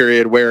time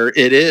period where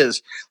it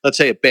is, let's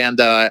say, a band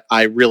that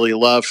I really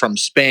love from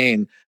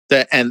Spain,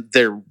 and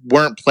they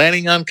weren't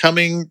planning on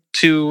coming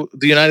to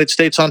the United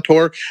States on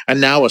tour,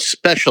 and now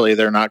especially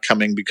they're not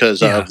coming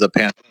because of the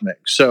pandemic.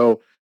 So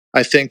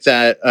I think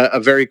that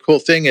a very cool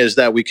thing is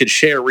that we could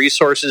share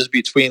resources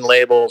between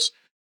labels,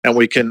 and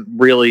we can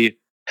really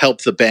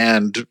help the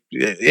band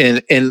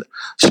in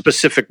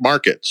specific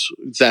markets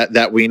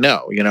that we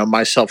know,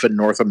 myself in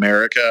North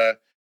America,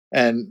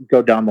 and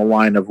go down the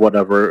line of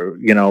whatever,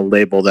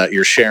 label that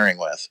you're sharing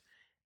with.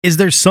 Is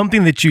there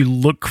something that you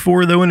look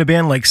for, though, in a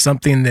band? Like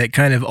something that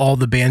kind of all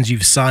the bands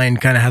you've signed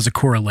kind of has a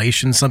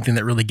correlation, something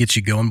that really gets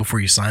you going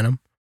before you sign them?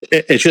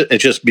 It's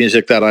just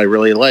music that I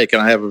really like. And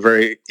I have a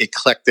very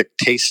eclectic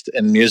taste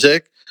in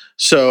music.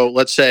 So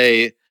let's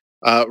say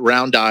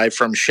Round Eye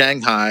from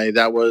Shanghai.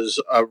 That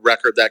was a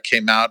record that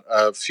came out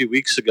a few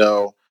weeks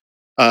ago.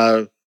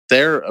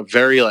 They're a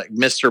very like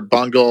Mr.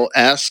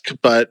 Bungle-esque,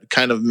 but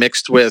kind of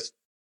mixed with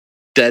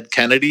Dead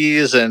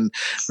Kennedys and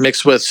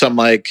mixed with some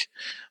like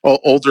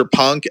older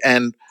punk.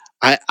 And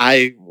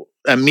I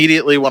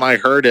immediately, when I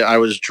heard it, I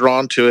was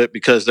drawn to it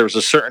because there was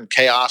a certain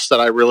chaos that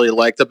I really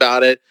liked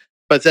about it.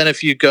 But then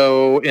if you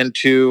go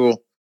into,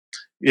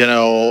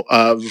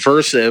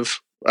 Versive,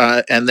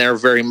 and they're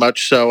very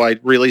much so. I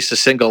released a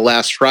single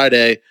last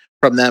Friday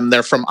from them.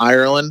 They're from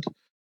Ireland.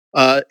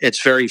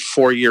 It's very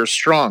 4 years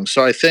strong.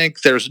 So I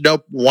think there's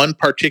no one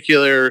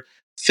particular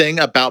thing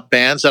about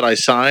bands that I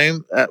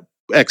sign,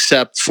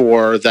 except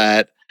for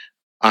that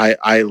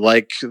I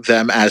like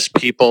them as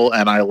people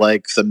and I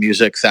like the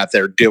music that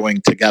they're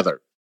doing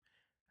together.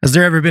 Has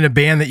there ever been a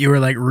band that you were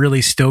like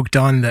really stoked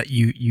on that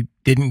you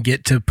didn't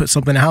get to put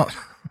something out?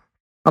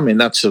 I mean,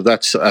 that's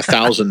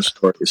 1,000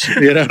 stories.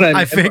 You know what I mean?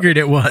 I figured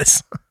it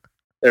was.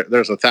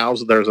 There's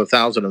 1,000. There's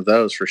 1,000 of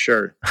those for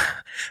sure.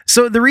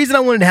 So the reason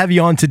I wanted to have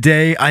you on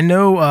today, I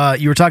know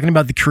you were talking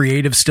about the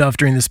creative stuff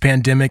during this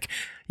pandemic.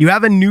 You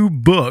have a new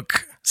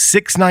book,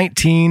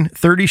 619,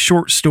 30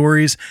 short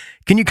stories.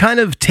 Can you kind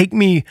of take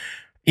me,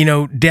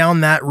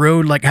 down that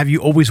road? Like, have you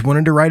always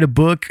wanted to write a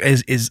book?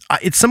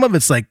 It's some of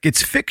it's like,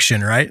 it's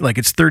fiction, right? Like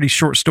it's 30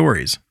 short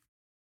stories.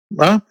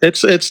 Well,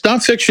 it's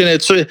not fiction.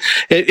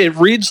 It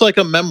reads like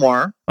a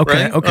memoir.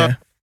 Okay. Right? Okay.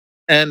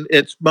 And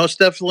it's most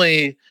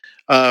definitely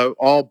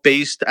all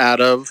based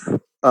out of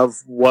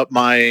what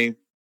my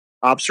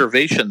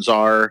observations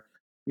are,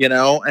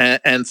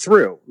 and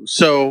through.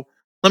 So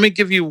let me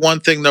give you one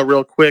thing though,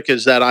 real quick,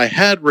 is that I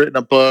had written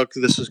a book.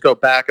 This is go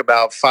back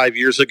about 5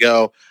 years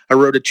ago. I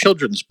wrote a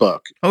children's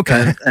book.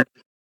 Okay.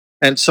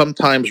 And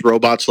sometimes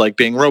robots like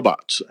being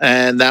robots.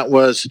 And that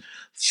was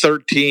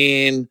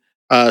 13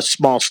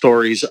 small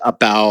stories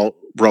about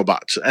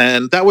robots.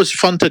 And that was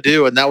fun to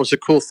do. And that was a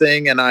cool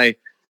thing. And I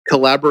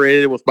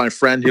collaborated with my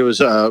friend who was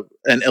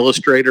an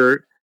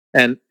illustrator.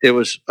 And it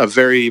was a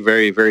very,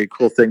 very, very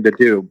cool thing to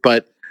do.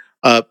 But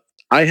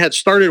I had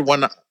started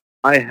when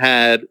I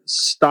had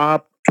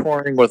stopped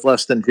touring with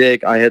Less Than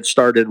Jake. I had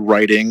started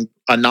writing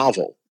a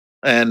novel.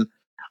 And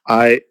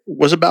I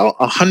was about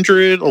a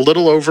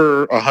little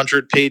over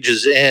 100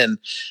 pages in. And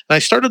I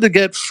started to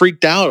get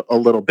freaked out a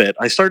little bit.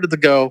 I started to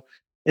go,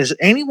 is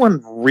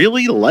anyone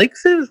really like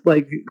this?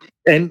 Like,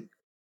 and,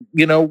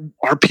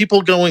 are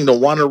people going to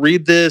want to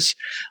read this?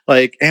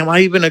 Like, am I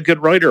even a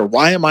good writer?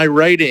 Why am I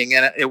writing?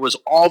 And it was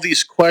all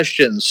these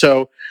questions.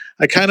 So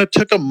I kind of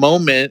took a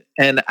moment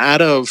and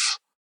out of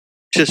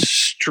just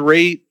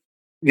straight,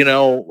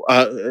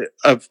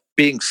 of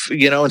being,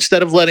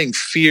 instead of letting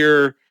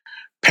fear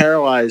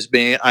paralyze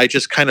me, I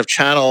just kind of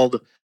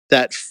channeled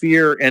that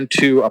fear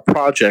into a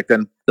project.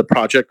 And the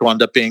project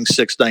wound up being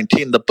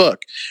 619, the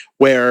book,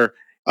 where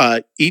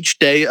each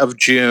day of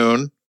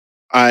June,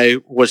 I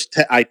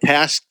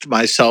tasked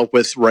myself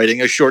with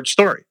writing a short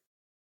story.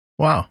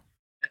 Wow.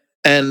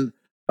 And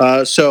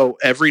so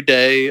every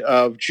day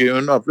of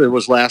June, it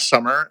was last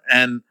summer,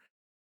 and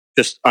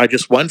I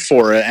just went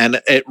for it.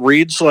 And it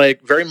reads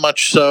like very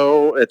much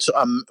so. It's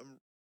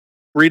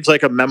reads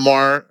like a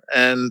memoir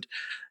and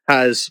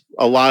has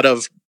a lot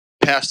of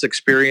past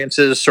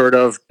experiences sort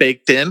of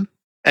baked in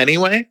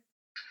anyway.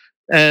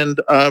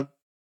 And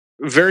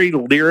very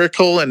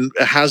lyrical and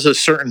has a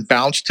certain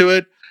bounce to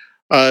it,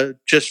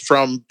 just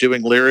from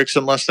doing lyrics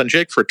in Less Than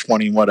Jake for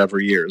 20 whatever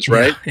years,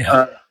 right?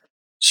 Yeah.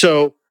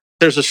 So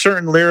there's a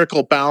certain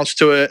lyrical bounce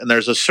to it, and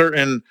there's a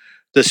certain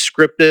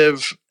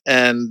descriptive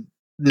and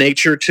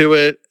nature to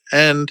it,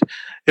 and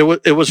it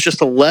was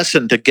just a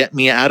lesson to get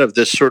me out of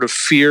this sort of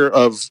fear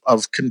of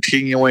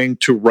continuing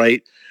to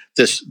write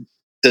this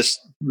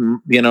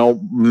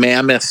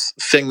mammoth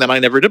thing that I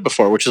never did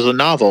before, which is a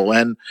novel.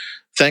 And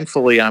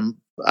thankfully, I'm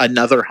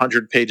another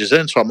 100 pages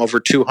in, so I'm over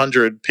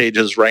 200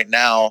 pages right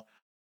now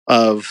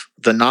of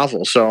the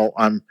novel. So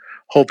I'm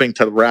hoping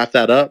to wrap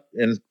that up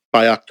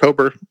by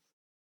October.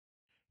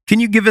 Can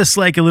you give us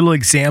like a little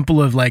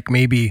example of like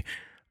maybe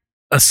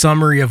a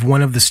summary of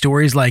one of the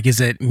stories? Like,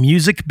 is it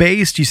music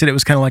based? You said it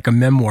was kind of like a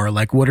memoir.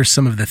 Like, what are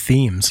some of the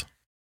themes?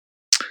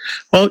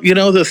 Well,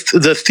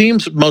 the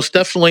themes most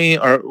definitely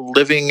are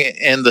living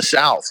in the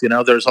South.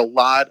 There's a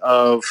lot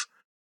of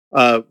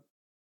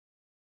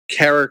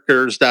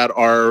characters that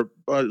are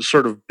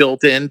sort of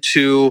built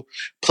into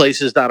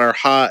places that are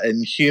hot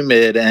and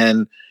humid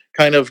and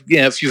kind of,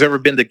 if you've ever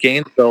been to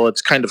Gainesville,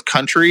 it's kind of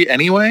country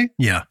anyway.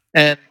 Yeah.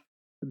 And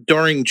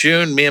during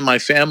June, me and my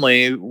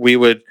family, we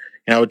would,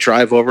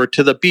 drive over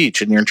to the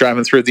beach, and you're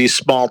driving through these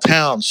small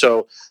towns.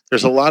 So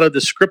there's a lot of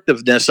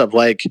descriptiveness of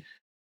like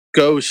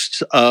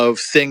ghosts of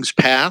things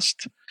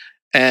past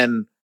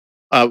and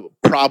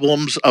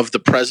problems of the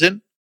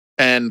present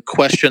and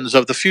questions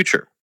of the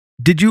future.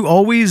 Did you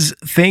always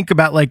think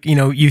about like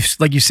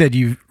you said,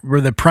 you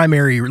were the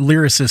primary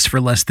lyricist for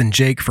Less Than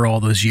Jake for all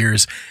those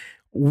years.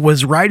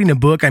 Was writing a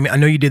book, I mean, I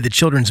know you did the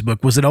children's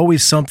book. Was it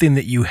always something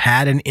that you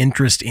had an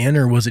interest in,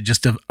 or was it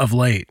just of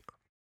late?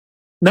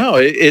 No,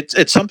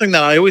 it's something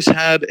that I always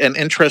had an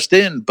interest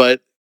in,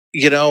 but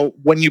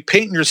when you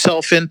paint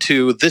yourself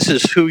into this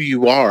is who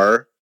you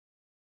are,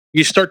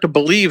 you start to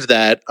believe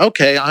that,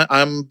 okay,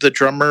 I'm the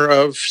drummer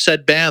of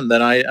said band,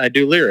 then I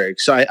do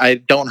lyrics. I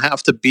don't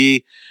have to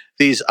be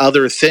these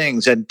other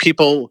things. And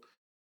people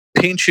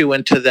paint you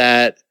into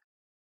that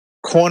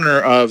corner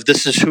of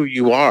this is who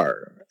you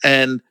are.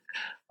 And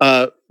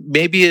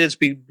maybe it's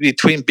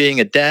between being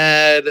a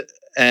dad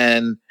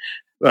and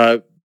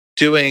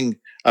doing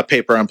a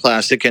paper on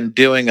plastic and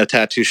doing a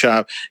tattoo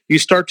shop, you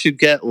start to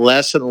get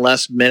less and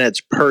less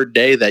minutes per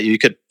day that you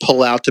could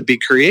pull out to be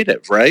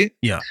creative, right?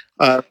 Yeah.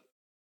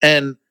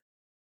 And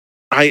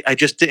I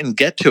just didn't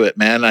get to it,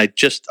 man. I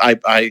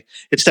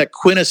it's that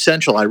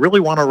quintessential. I really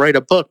want to write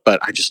a book, but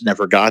I just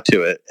never got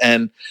to it.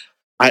 And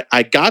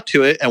I got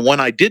to it, and when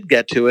I did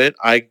get to it,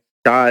 I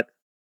got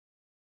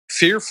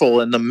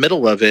fearful in the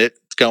middle of it,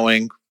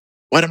 going,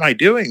 "What am I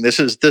doing? This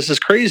is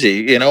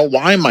crazy.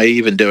 Why am I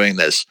even doing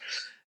this?"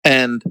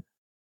 And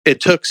it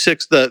took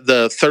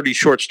the 30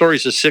 short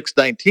stories of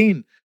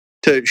 619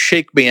 to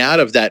shake me out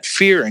of that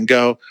fear and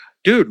go,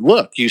 dude,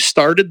 look, you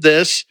started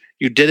this,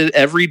 you did it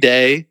every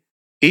day.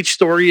 Each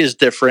story is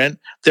different.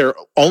 They're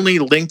only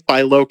linked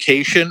by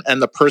location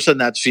and the person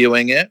that's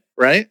viewing it,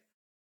 right?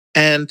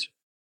 And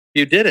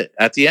you did it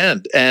at the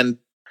end. And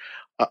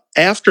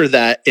after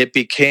that, it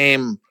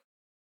became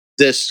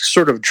this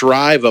sort of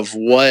drive of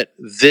what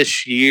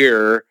this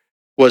year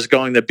was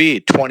going to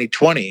be,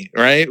 2020,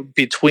 right?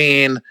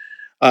 Between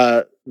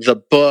the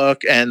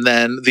book and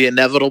then the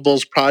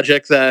Inevitables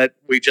project that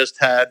we just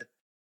had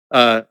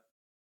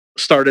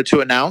started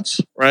to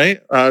announce, right?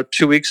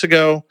 2 weeks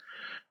ago.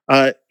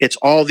 It's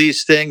all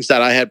these things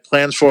that I had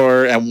plans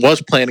for and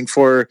was planning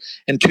for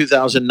in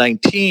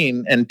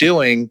 2019 and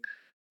doing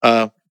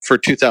for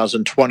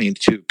 2020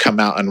 to come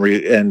out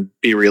and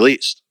be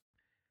released.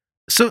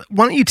 So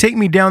why don't you take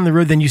me down the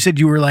road then? You said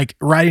you were like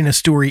writing a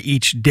story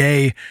each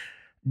day.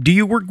 Do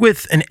you work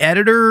with an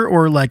editor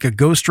or like a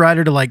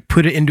ghostwriter to like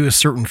put it into a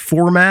certain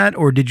format,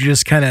 or did you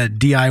just kind of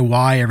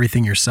DIY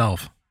everything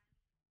yourself?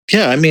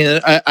 Yeah, I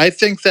mean, I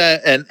think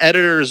that an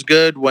editor is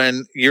good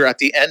when you're at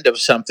the end of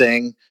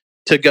something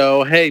to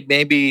go, hey,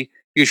 maybe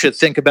you should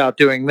think about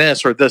doing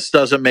this, or this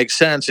doesn't make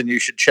sense and you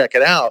should check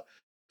it out.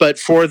 But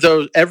for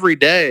those every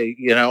day,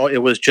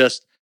 it was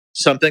just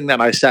something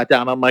that I sat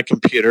down on my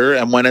computer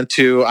and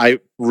I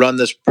run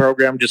this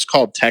program just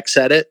called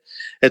TextEdit.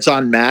 It's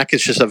on Mac.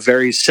 It's just a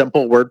very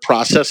simple word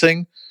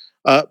processing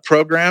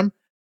program,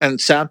 and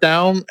sat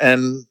down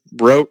and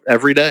wrote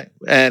every day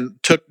and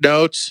took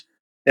notes.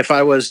 If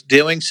I was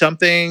doing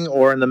something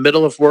or in the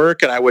middle of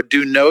work, and I would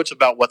do notes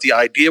about what the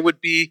idea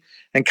would be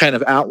and kind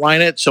of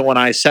outline it. So when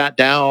I sat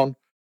down,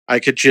 I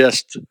could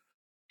just,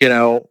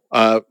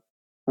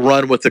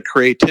 run with the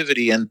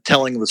creativity and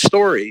telling the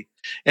story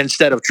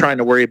instead of trying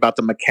to worry about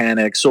the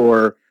mechanics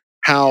or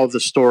how the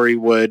story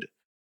would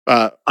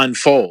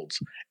unfold.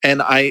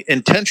 And I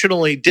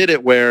intentionally did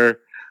it where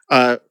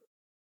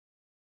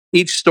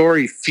each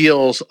story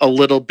feels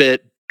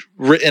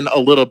written a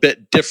little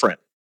bit different.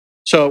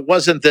 So it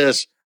wasn't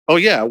this, oh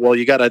yeah, well,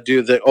 you got to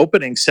do the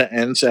opening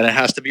sentence and it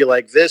has to be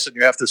like this and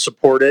you have to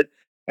support it.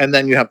 And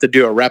then you have to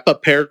do a wrap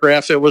up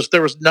paragraph. There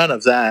was none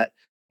of that.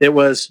 It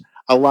was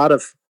a lot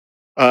of,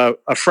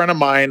 a friend of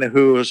mine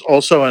who is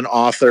also an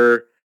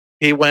author.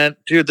 He went,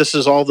 dude, this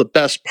is all the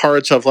best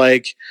parts of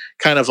like,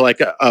 kind of like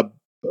a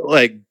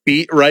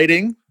beat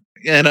writing,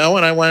 and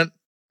I went,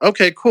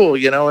 okay, cool.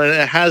 And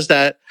it has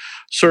that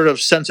sort of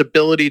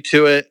sensibility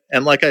to it.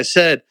 And like I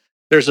said,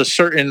 there's a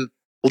certain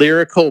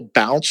lyrical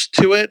bounce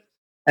to it.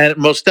 And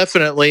most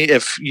definitely,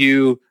 if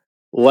you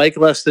like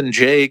Less Than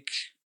Jake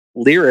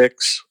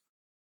lyrics,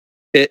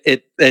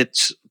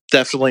 it's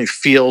definitely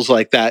feels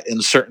like that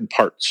in certain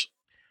parts.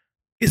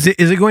 Is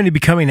it going to be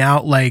coming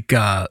out like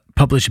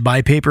published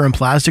by Paper and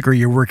Plastic, or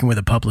you're working with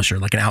a publisher,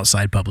 like an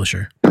outside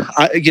publisher?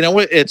 You know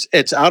what?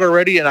 It's out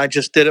already, and I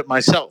just did it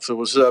myself. It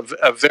was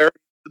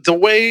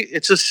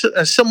it's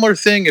a similar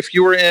thing. If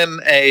you were in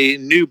a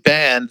new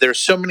band, there's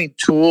so many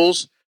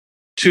tools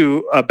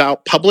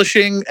about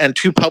publishing and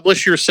to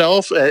publish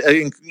yourself,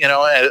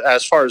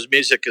 as far as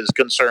music is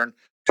concerned,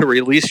 to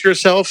release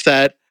yourself,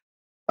 that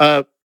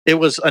it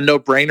was a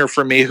no-brainer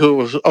for me, who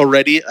was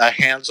already a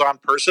hands-on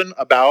person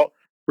about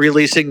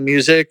releasing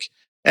music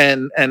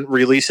and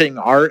releasing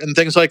art and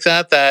things like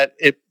that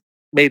it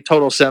made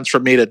total sense for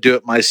me to do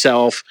it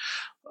myself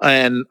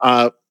and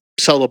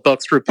sell a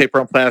book through Paper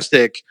and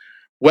Plastic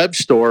web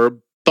store,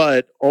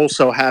 but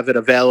also have it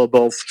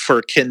available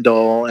for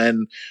Kindle.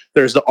 And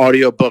there's the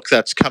audiobook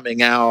that's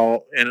coming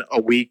out in a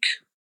week.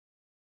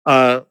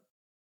 So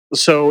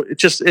it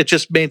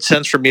just made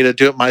sense for me to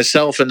do it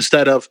myself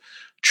instead of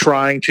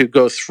trying to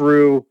go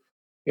through,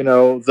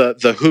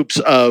 the hoops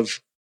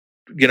of,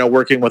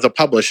 working with a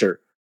publisher.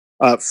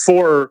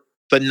 For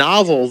the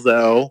novel,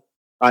 though,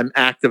 I'm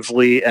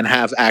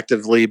have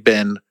actively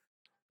been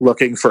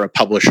looking for a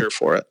publisher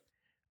for it.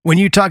 When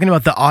you're talking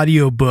about the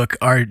audiobook,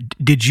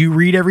 did you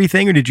read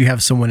everything, or did you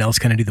have someone else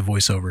kind of do the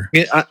voiceover?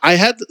 I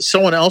had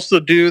someone else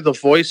to do the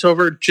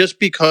voiceover just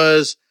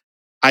because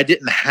I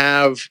didn't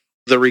have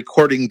the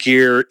recording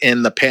gear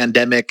in the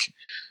pandemic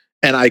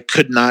and I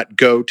could not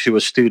go to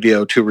a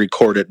studio to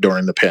record it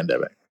during the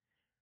pandemic.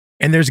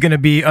 And there's going to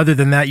be, other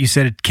than that, you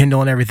said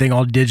Kindle and everything,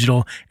 all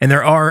digital, and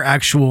there are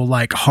actual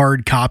like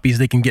hard copies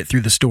they can get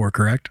through the store,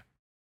 correct?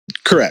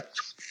 Correct.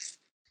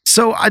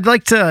 So I'd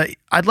like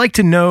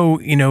to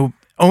know,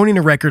 owning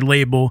a record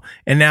label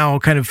and now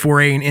kind of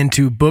foraying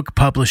into book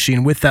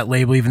publishing with that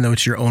label, even though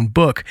it's your own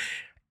book.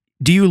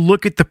 Do you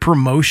look at the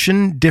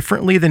promotion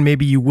differently than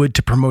maybe you would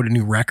to promote a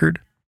new record?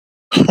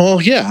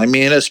 Well, yeah. I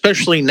mean,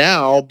 especially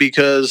now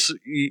because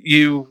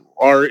you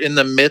are in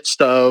the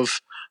midst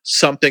of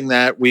something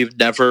that we've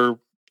never,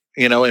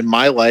 in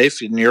my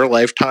life, in your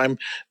lifetime,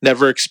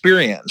 never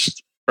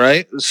experienced,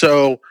 right?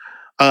 So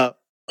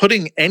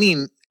putting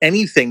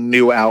anything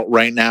new out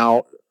right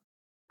now,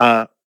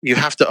 you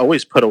have to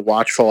always put a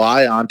watchful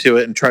eye onto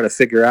it and try to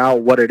figure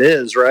out what it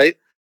is, right?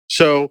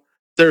 So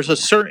there's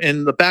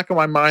in the back of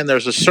my mind,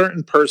 there's a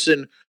certain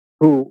person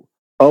who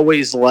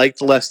always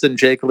liked Less Than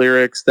Jake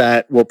lyrics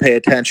that will pay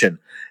attention.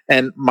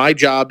 And my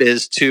job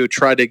is to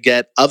try to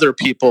get other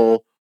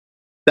people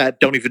that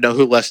don't even know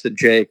who Less Than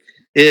Jake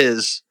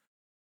is,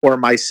 or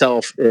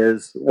myself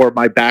is, or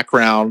my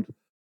background,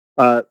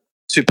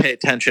 to pay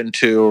attention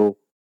to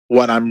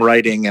what I'm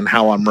writing and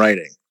how I'm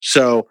writing.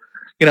 So,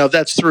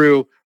 that's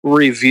through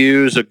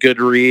reviews of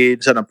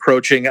Goodreads and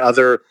approaching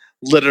other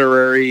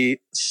literary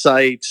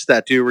sites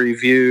that do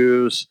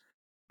reviews.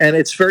 And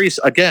it's very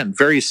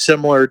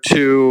similar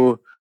to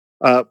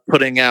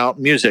putting out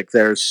music.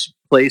 There's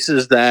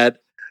places that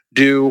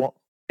do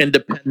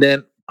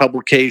independent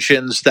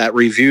publications that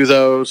review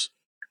those,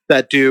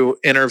 that do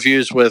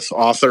interviews with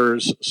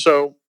authors.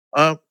 So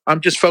I'm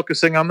just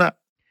focusing on that.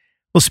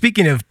 Well,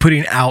 speaking of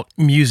putting out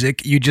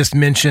music, you just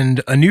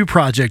mentioned a new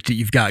project that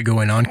you've got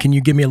going on. Can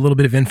you give me a little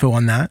bit of info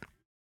on that?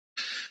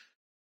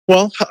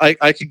 Well,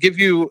 I could give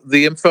you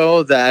the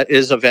info that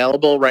is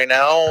available right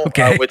now,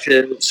 Okay. Which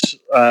is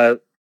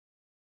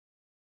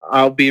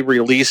I'll be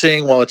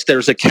releasing. Well,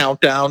 there's a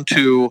countdown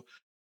to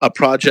a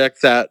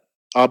project that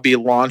I'll be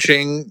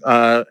launching,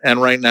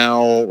 and right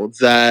now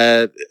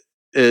that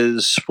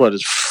is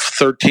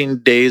 13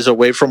 days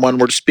away from when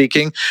we're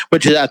speaking,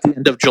 which is at the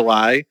end of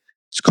July.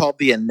 It's called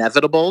The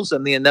Inevitables,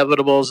 and The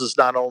Inevitables is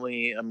not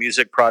only a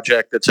music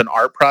project, it's an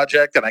art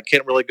project, and I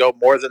can't really go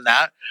more than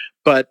that,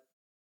 but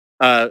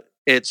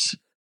it's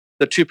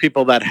the two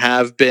people that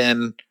have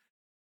been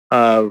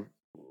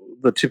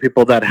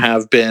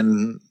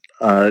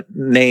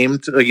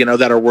named,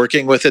 that are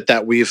working with it,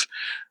 that we've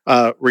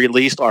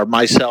released, are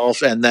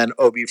myself and then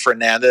Obi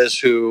Fernandez,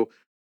 who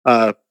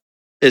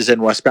is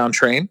in Westbound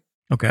Train.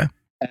 Okay.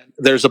 And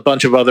there's a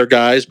bunch of other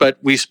guys, but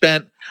we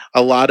spent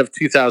a lot of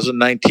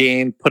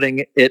 2019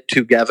 putting it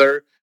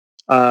together,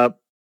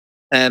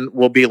 and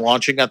we'll be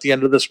launching at the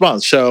end of this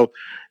month. So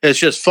it's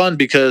just fun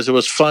because it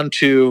was fun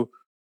to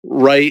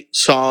write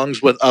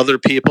songs with other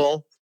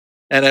people,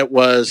 and it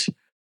was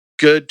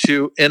good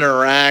to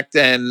interact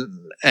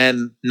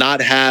and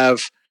not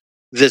have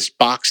this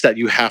box that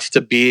you have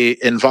to be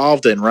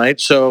involved in, right?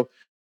 So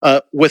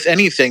with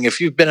anything, if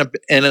you've been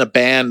in a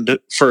band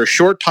for a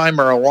short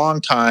time or a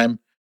long time,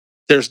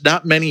 there's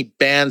not many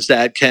bands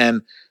that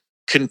can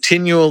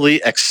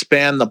continually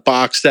expand the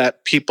box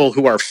that people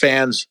who are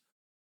fans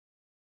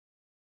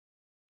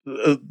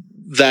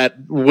that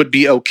would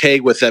be okay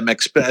with them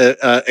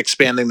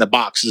expanding the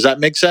box. Does that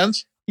make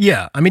sense?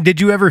 Yeah. I mean,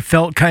 did you ever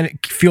feel kind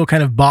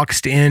of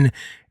boxed in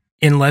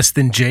Less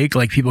Than Jake?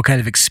 Like people kind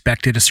of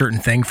expected a certain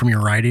thing from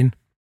your writing?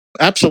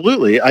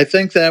 Absolutely. I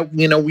think that,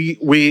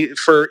 we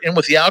for In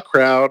With the Out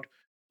Crowd,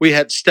 we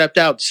had stepped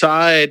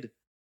outside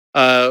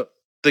the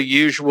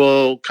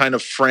usual kind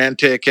of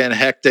frantic and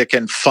hectic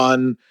and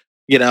fun,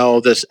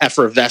 this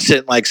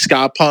effervescent like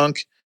ska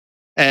punk.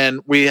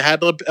 And we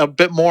had a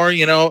bit more,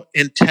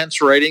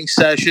 intense writing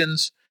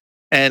sessions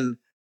and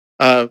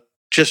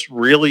just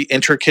really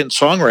intricate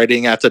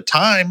songwriting at the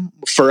time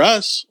for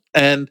us.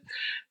 And,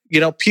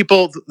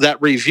 people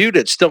that reviewed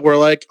it still were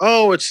like,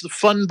 oh, it's the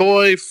fun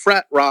boy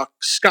frat rock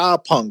ska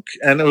punk.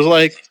 And it was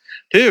like,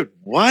 dude,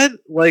 what?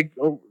 Like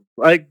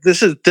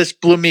this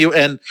blew me.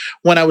 And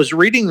when I was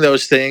reading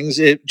those things,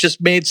 it just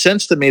made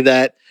sense to me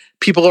that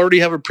people already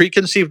have a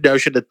preconceived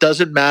notion. It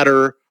doesn't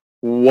matter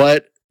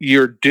what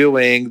you're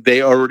doing,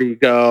 they already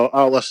go,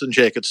 oh, Less Than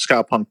Jake, it's a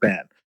ska punk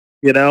band,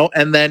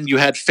 and then you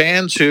had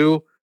fans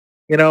who,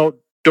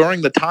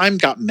 during the time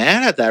got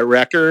mad at that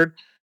record,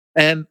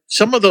 and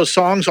some of those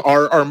songs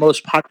are our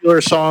most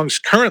popular songs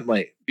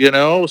currently,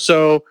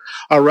 so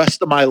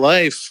Rest of My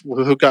Life,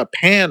 who got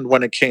panned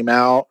when it came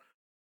out,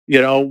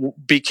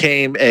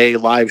 became a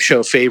live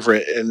show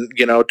favorite, and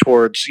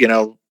towards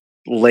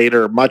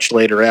much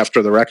later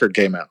after the record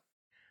came out.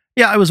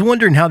 Yeah, I was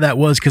wondering how that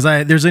was because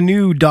there's a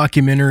new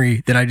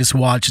documentary that I just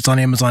watched. It's on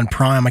Amazon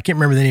Prime. I can't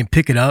remember the name.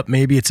 Pick it up.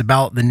 Maybe it's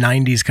about the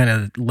 90s, kind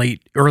of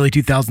early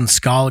 2000s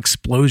ska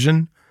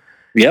explosion.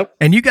 Yep.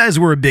 And you guys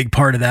were a big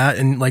part of that,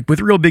 and like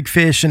with Real Big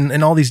Fish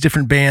and all these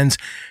different bands.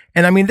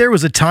 And I mean, there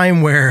was a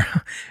time where,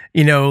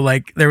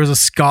 there was a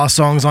ska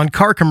songs on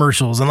car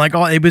commercials and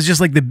it was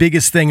just like the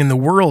biggest thing in the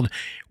world.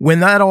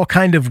 When that all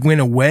kind of went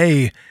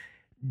away,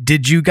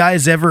 did you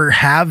guys ever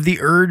have the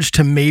urge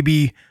to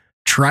maybe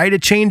try to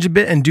change a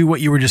bit and do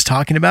what you were just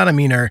talking about? I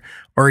mean,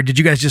 or did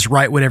you guys just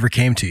write whatever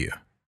came to you?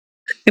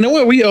 You know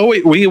what?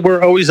 We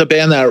were always a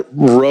band that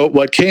wrote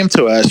what came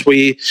to us.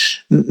 We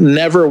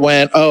never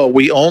went, oh,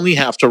 we only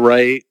have to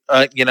write,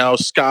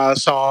 ska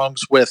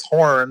songs with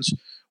horns.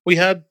 We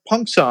had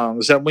punk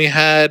songs, and we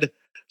had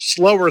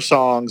slower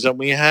songs, and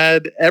we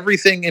had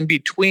everything in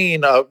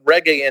between, a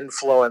reggae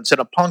influence and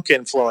a punk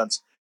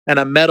influence and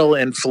a metal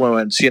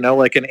influence,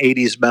 like an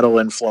 80s metal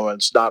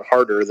influence, not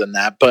harder than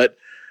that. But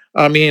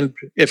I mean,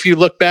 if you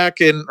look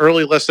back in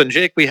early Less Than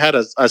Jake, we had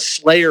a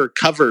Slayer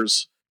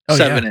covers Oh,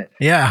 7-inch.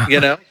 yeah.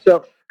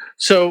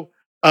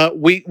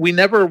 We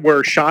never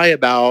were shy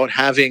about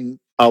having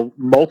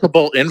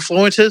multiple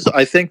influences.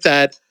 I think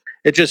that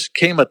it just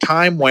came a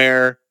time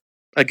where,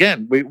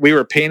 again, we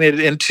were painted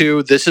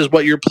into, this is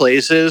what your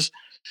place is,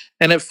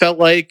 and it felt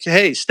like,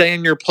 hey, stay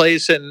in your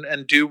place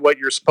and do what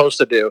you're supposed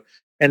to do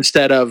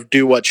instead of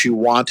do what you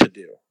want to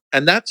do.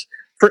 And that's,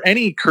 for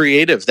any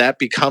creative, that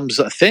becomes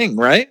a thing,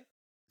 right?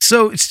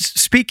 So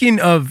speaking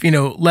of,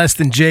 Less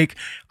Than Jake,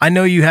 I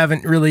know you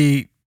haven't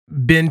really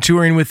been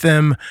touring with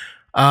them.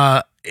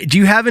 Do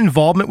you have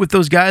involvement with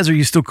those guys? Are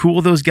you still cool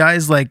with those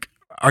guys? Like,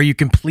 are you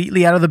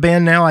completely out of the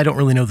band now? I don't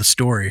really know the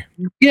story.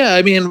 Yeah,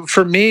 I mean,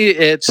 for me,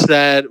 it's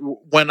that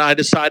when I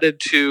decided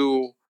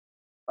to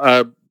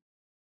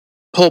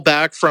pull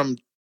back from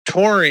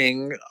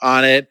touring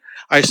on it,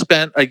 I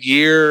spent a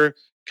year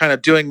kind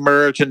of doing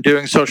merch and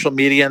doing social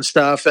media and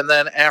stuff. And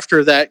then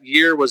after that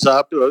year was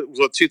up, it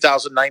was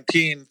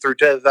 2019 through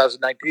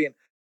 2019,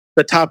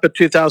 the top of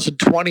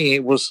 2020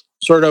 was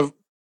sort of,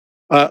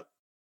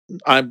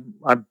 I'm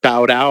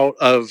bowed out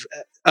of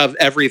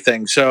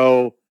everything.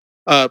 So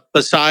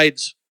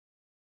besides,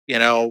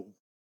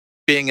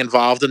 being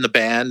involved in the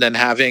band and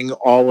having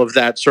all of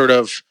that sort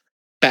of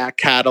back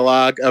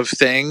catalog of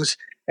things,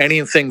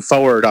 anything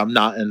forward, I'm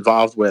not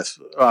involved with,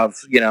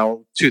 of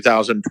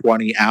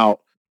 2020 out.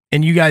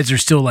 And you guys are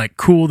still like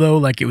cool though,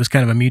 like it was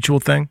kind of a mutual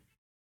thing?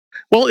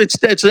 Well,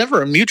 it's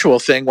never a mutual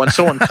thing when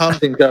someone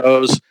comes and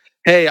goes,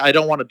 hey, I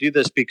don't want to do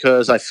this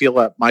because I feel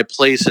that my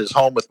place is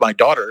home with my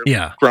daughter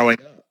growing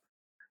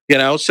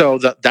up. So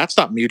that's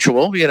not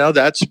mutual.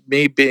 That's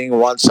me being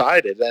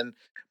one-sided.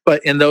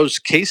 But in those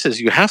cases,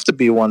 you have to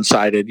be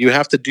one-sided. You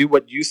have to do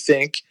what you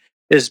think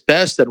is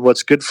best and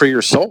what's good for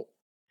your soul.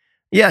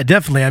 Yeah,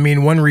 definitely. I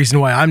mean, one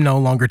reason why I'm no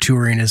longer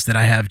touring is that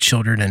I have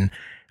children and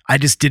I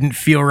just didn't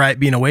feel right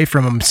being away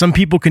from them. Some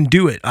people can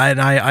do it.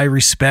 I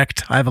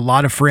respect. I have a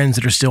lot of friends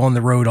that are still on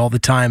the road all the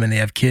time and they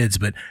have kids,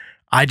 but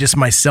I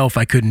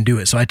couldn't do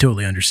it. So I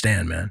totally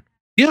understand, man.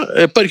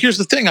 Yeah, but here's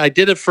the thing. I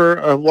did it for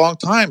a long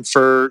time,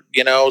 for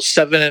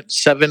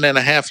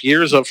 7.5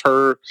 years of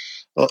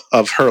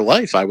her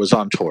life. I was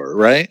on tour,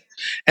 right?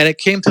 And it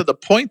came to the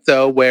point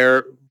though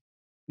where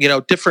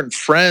different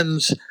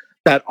friends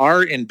that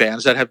are in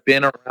bands that have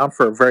been around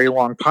for a very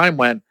long time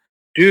went,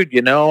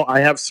 dude, I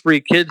have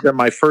 3 kids and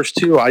my first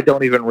 2 I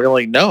don't even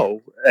really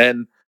know.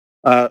 And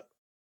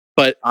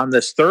but on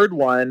this third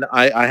one,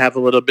 I have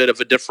a little bit of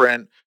a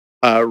different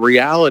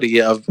reality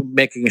of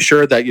making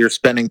sure that you're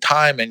spending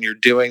time and you're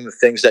doing the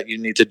things that you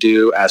need to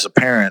do as a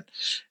parent.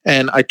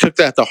 And I took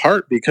that to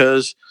heart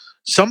because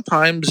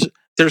sometimes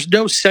there's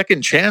no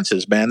second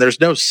chances, man.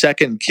 There's no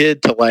second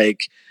kid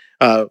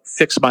to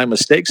fix my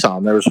mistakes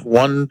on. There's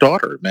one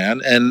daughter,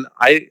 man. And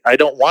I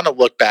don't want to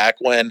look back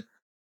when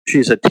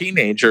she's a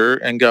teenager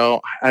and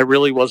go, I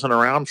really wasn't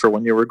around for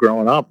when you were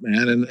growing up,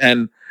 man.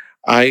 And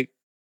I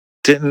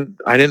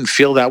didn't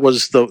feel that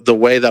was the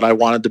way that I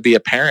wanted to be a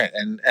parent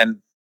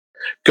and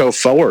go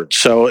forward.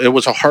 So it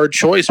was a hard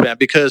choice, man,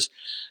 because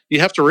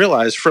you have to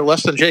realize, for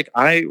Less Than Jake,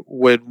 I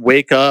would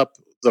wake up,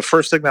 the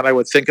first thing that I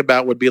would think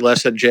about would be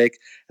Less Than Jake,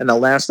 and the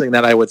last thing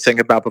that I would think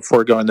about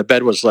before going to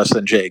bed was Less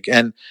Than Jake.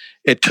 And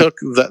it took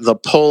the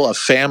pull of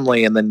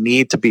family and the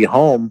need to be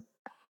home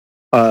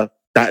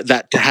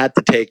that had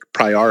to take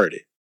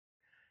priority.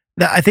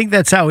 I think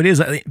that's how it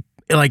is.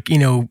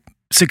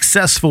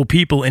 Successful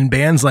people in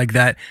bands like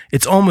that,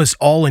 it's almost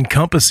all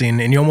encompassing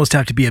and you almost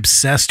have to be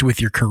obsessed with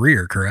your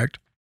career, correct?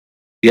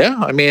 Yeah,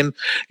 I mean,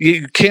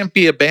 you can't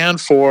be a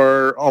band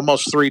for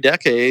almost 3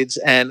 decades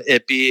and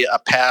it be a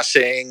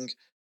passing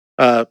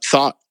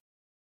thought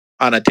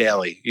on a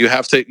daily. You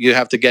have to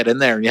get in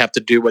there and you have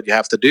to do what you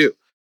have to do.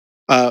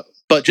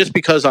 But just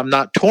because I'm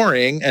not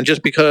touring and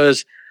just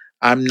because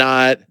I'm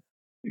not,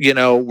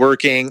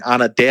 working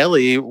on a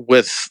daily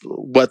with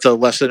what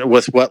Less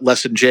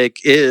Than Jake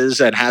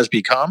is and has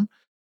become,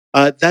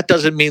 that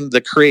doesn't mean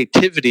the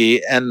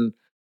creativity and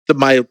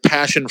my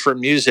passion for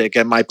music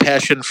and my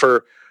passion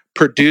for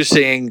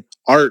producing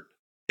art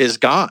is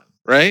gone,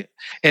 right?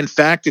 In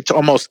fact, it's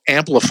almost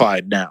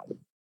amplified now.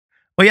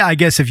 Well, yeah, I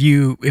guess if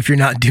you're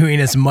not doing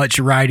as much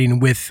writing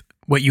with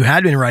what you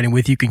had been writing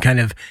with, you can kind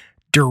of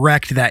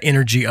direct that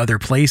energy other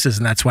places,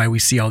 and that's why we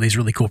see all these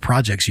really cool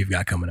projects you've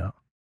got coming up.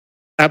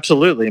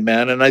 Absolutely,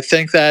 man. And I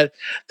think that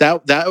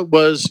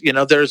was,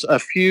 there's a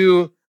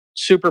few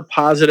super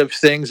positive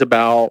things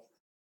about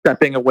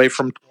stepping away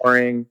from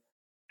touring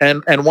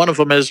and one of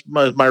them is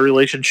my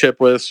relationship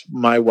with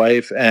my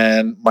wife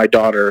and my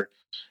daughter,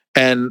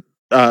 and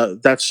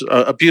that's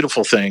a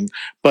beautiful thing.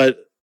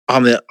 But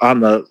on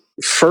the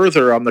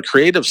further on the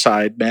creative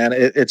side, man,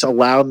 it's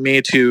allowed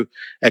me to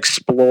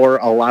explore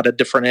a lot of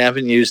different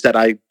avenues that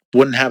I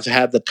wouldn't have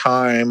had the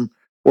time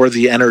or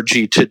the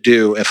energy to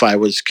do if I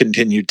was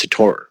continued to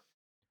tour.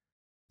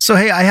 So,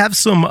 hey, I have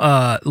some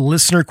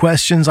listener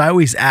questions. I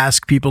always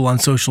ask people on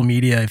social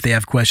media if they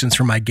have questions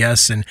for my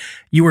guests, and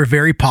you were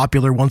very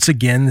popular once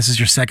again. This is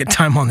your second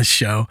time on the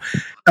show.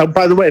 Oh,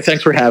 by the way,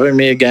 thanks for having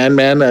me again,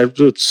 man.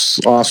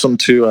 It's awesome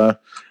to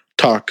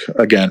talk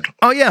again.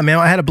 Oh yeah, man,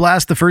 I had a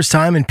blast the first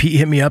time, and Pete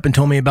hit me up and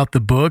told me about the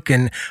book.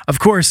 And of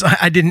course,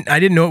 I didn't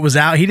know it was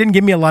out. He didn't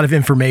give me a lot of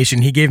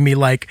information. He gave me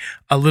like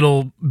a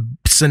little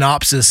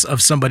synopsis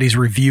of somebody's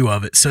review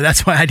of it. So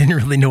that's why I didn't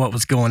really know what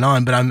was going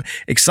on, but I'm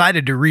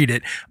excited to read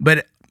it.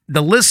 But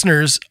the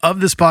listeners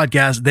of this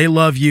podcast, they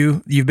love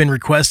you. You've been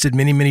requested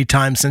many, many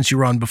times since you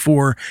were on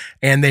before,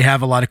 and they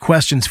have a lot of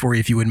questions for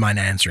you if you wouldn't mind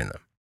answering them.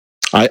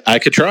 I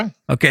could try.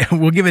 Okay,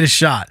 we'll give it a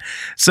shot.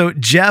 So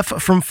Jeff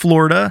from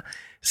Florida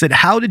said,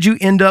 how did you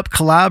end up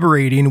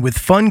collaborating with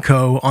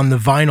Funko on the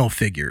vinyl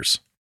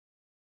figures?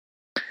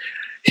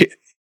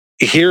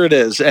 Here it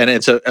is, and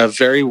it's a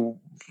very,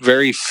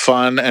 very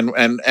fun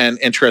and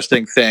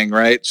interesting thing,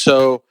 right?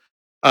 So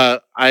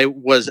I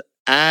was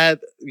at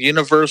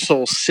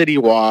Universal City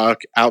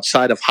Walk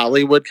outside of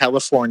Hollywood,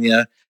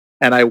 California,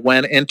 and I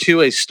went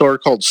into a store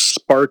called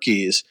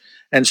Sparky's,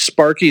 and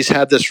Sparky's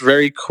had this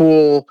very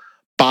cool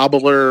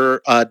bobbler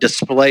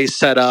display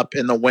set up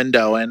in the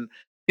window. And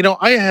you know,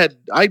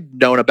 I'd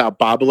known about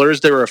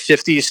bobblers. They were a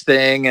 50s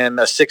thing and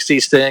a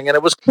 60s thing, and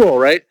it was cool,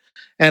 right?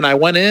 And I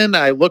went in,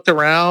 I looked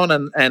around,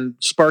 and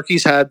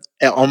Sparky's had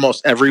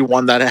almost every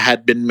one that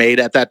had been made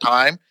at that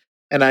time.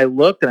 And I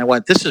looked and I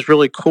went, this is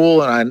really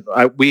cool. And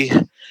we,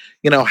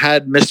 you know,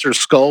 had Mr.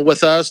 Skull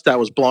with us that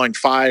was blowing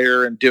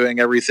fire and doing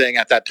everything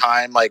at that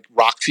time, like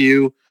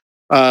Rockview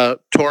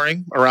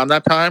touring around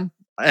that time.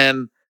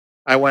 And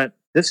I went,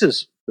 this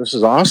is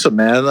awesome,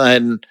 man.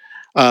 And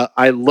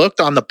I looked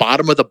on the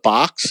bottom of the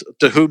box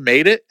to who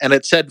made it, and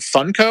it said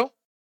Funko.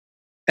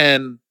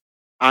 And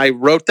I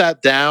wrote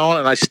that down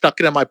and I stuck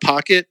it in my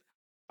pocket.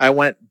 I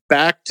went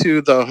back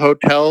to the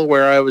hotel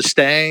where I was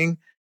staying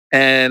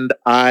and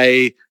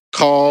I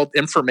called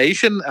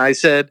information. I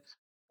said,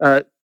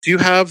 do you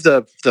have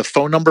the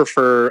phone number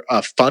for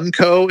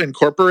Funko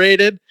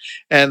Incorporated?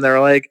 And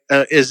they're like,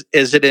 is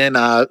it in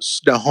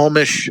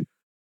Snohomish,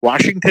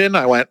 Washington?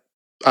 I went,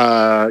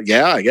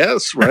 yeah, I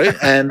guess, right?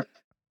 And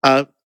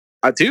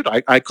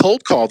I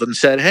cold called and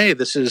said, hey,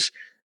 this is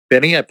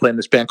Benny. I play in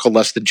this band called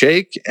Less Than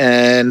Jake,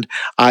 and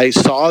I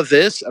saw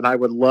this, and I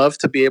would love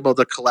to be able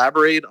to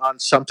collaborate on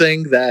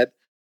something that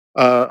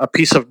a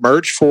piece of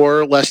merch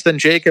for Less Than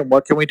Jake, and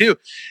what can we do?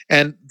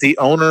 And the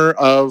owner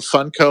of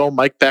Funko,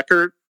 Mike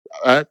Becker,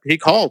 he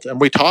called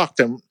and we talked,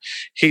 and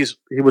he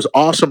was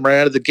awesome right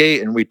out of the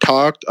gate, and we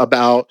talked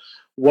about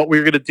what we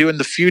were going to do in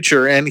the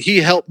future, and he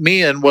helped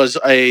me and was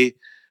a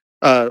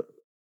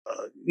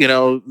you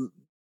know,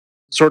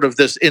 sort of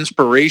this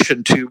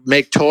inspiration to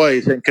make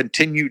toys and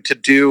continue to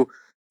do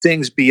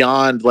things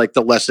beyond like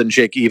the Less Than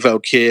Jake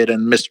Evo Kid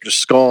and Mr.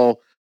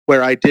 Skull,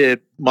 where I did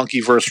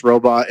Monkey vs.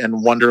 Robot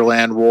and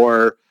Wonderland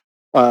War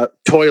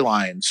toy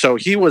line. So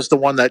he was the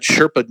one that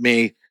Sherpa'd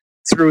me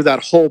through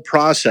that whole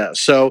process.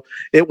 So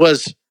it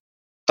was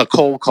a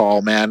cold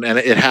call, man, and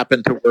it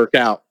happened to work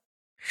out.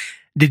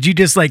 Did you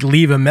just like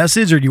leave a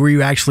message, or were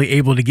you actually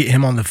able to get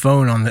him on the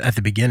phone at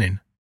the beginning?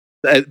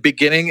 At the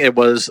beginning, it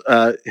was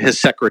his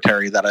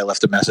secretary that I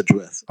left a message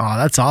with. Oh,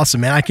 that's awesome,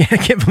 man. I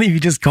can't believe you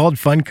just called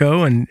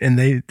Funko and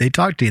they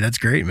talked to you. That's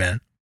great, man.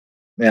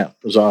 Yeah,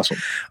 it was awesome.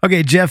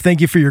 Okay, Jeff,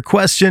 thank you for your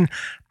question.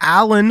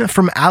 Alan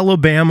from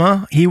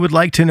Alabama, he would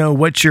like to know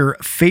what your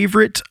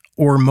favorite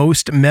or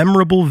most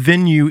memorable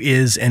venue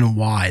is and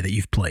why that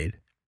you've played.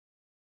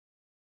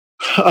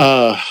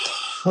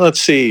 Let's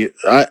see.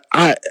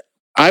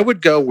 I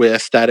would go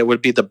with that. It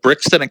would be the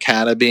Brixton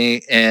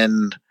Academy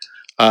in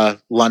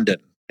London,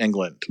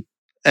 England.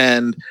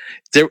 And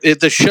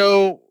the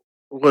show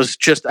was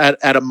just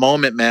at a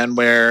moment, man,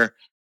 where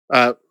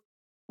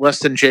Less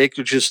Than Jake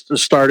just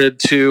started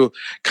to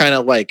kind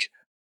of like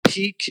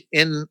peak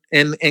in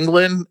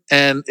England.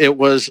 And it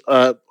was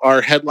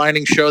our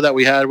headlining show that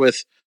we had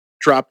with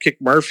Dropkick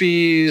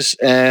Murphys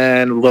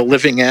and The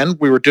Living End.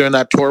 We were doing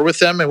that tour with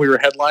them, and we were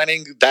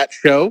headlining that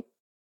show.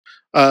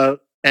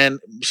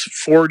 And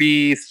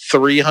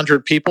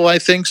 4,300 people, I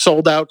think,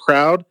 sold out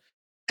crowd.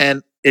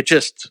 And it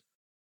just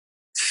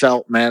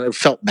felt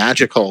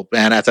magical,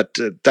 man. At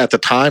the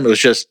time, it was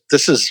just,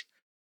 this is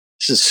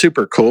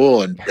super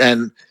cool.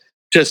 And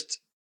just,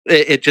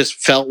 it just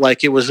felt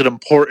like it was an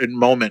important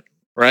moment,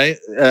 right?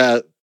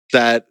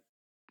 That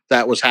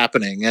was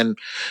happening and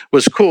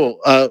was cool.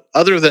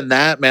 Other than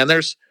that, man,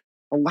 there's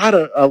a lot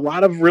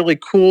of really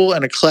cool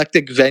and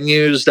eclectic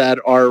venues that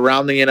are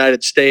around the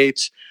United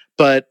States.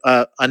 But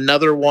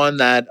another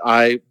one and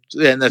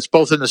that's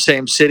both in the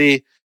same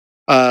city,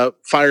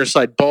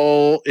 Fireside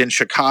Bowl in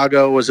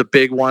Chicago was a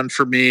big one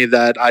for me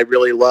that I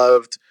really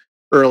loved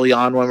early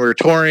on when we were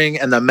touring,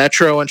 and the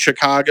Metro in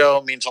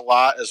Chicago means a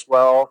lot as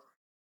well.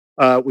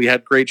 We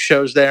had great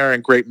shows there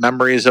and great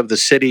memories of the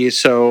city.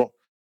 So,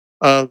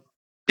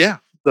 yeah,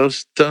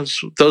 those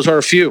are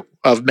a few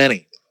of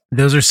many.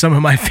 Those are some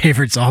of my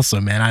favorites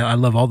also, man. I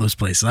love all those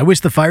places. I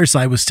wish the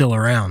Fireside was still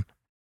around.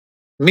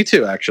 Me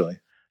too, actually.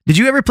 Did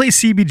you ever play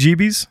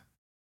CBGBs?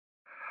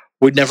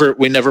 We never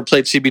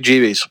played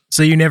CBGBs.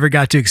 So you never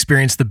got to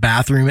experience the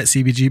bathroom at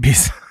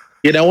CBGBs?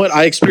 You know what?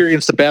 I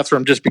experienced the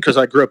bathroom just because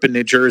I grew up in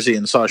New Jersey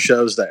and saw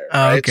shows there. Oh,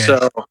 right? okay.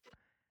 So,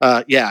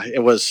 yeah,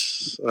 it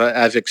was.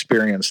 I've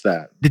experienced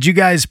that. Did you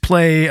guys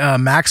play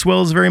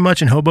Maxwell's very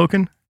much in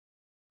Hoboken?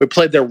 We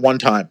played there one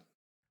time.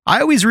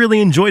 I always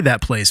really enjoyed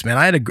that place, man.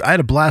 I had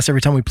a blast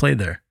every time we played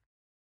there.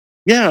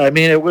 Yeah, I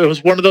mean, it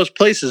was one of those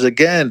places.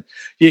 Again,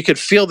 you could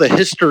feel the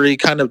history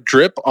kind of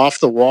drip off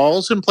the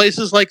walls in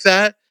places like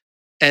that,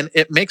 and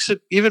it makes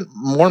it even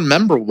more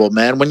memorable,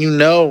 man. When you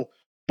know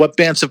what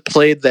bands have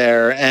played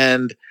there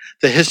and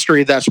the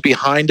history that's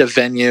behind a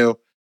venue,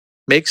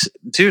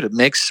 it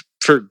makes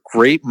for a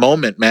great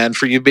moment, man,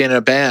 for you being in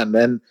a band.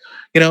 And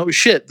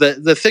shit,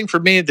 the thing for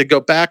me to go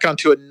back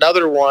onto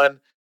another one,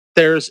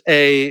 there's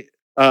a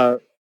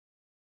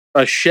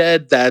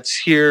shed that's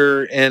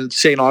here in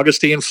St.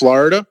 Augustine,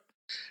 Florida,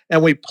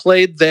 and we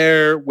played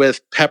there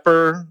with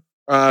Pepper,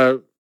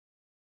 and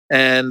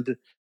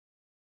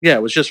yeah,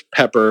 it was just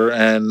Pepper,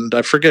 and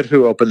I forget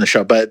who opened the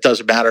show, but it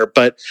doesn't matter.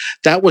 But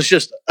that was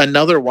just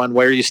another one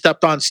where you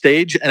stepped on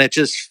stage and it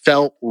just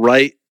felt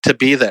right to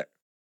be there.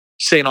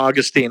 St.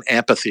 Augustine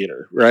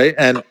Amphitheater, right?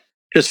 And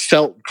just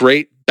felt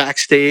great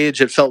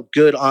backstage. It felt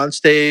good on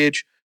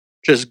stage,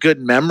 just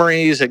good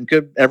memories and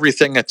good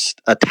everything that's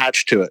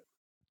attached to it.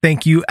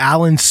 Thank you,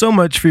 Alan, so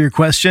much for your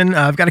question.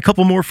 I've got a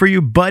couple more for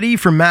you. Buddy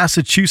from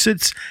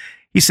Massachusetts.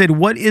 He said,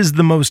 what is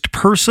the most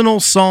personal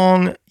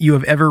song you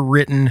have ever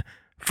written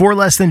for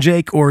Less Than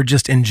Jake or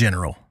just in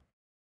general?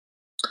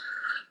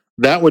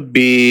 That would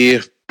be,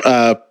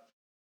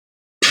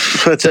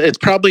 it's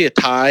probably a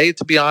tie,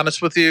 to be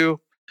honest with you.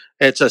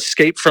 It's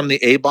Escape from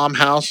the A-Bomb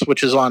House,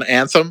 which is on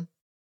Anthem.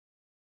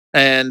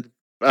 And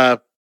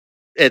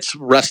it's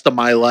Rest of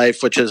My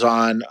Life, which is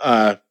on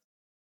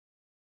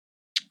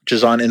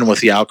In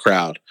With the Out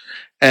Crowd.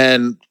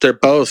 And they're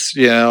both,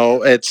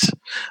 it's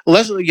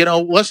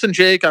Less Than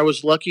Jake. I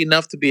was lucky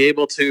enough to be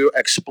able to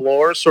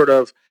explore sort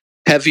of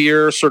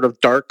heavier, sort of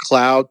dark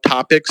cloud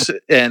topics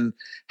and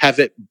have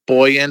it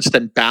buoyant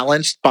and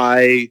balanced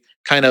by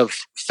kind of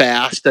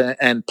fast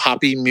and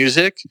poppy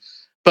music.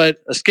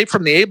 But Escape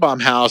from the A-Bomb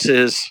House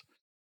is,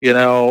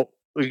 about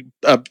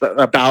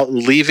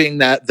leaving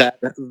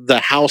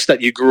the house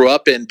that you grew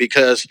up in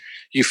because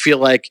you feel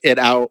like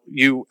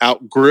you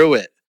outgrew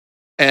it,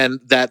 and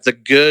that the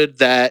good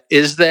that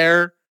is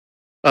there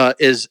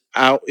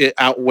it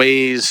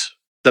outweighs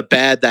the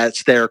bad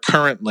that's there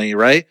currently,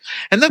 right?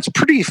 And that's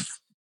pretty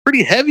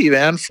heavy,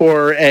 man,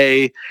 for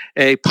a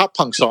pop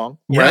punk song,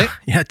 right?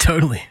 Yeah,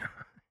 totally.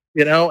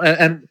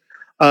 And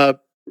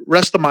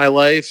Rest of My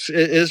Life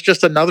is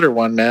just another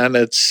one, man.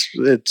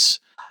 It's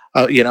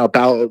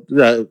about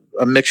a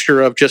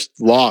mixture of just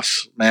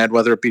loss, man,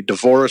 whether it be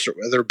divorce or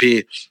whether it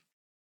be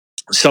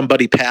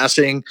somebody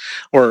passing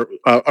or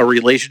a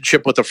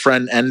relationship with a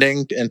friend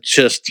ending, and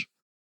it's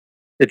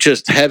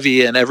just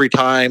heavy. And every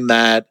time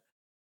that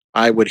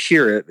I would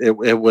hear it,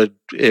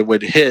 it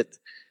would hit.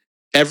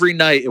 Every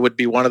night it would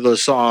be one of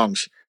those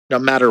songs, no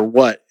matter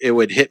what, it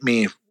would hit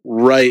me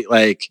right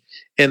like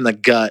in the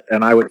gut,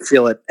 and I would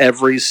feel it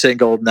every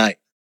single night.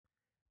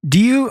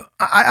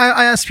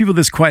 I ask people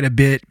this quite a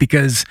bit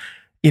because,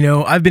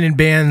 I've been in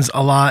bands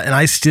a lot, and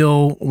I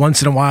still,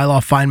 once in a while,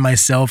 I'll find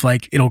myself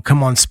like it'll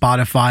come on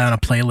Spotify on a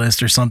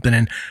playlist or something,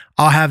 and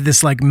I'll have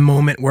this like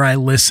moment where I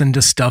listen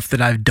to stuff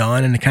that I've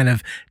done and kind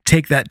of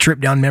take that trip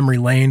down memory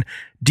lane.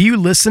 Do you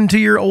listen to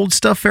your old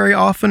stuff very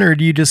often, or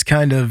do you just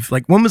kind of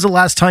like, when was the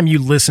last time you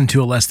listened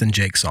to a Less Than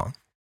Jake song?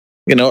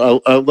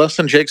 A Less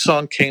Than Jake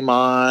song came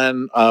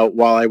on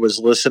while I was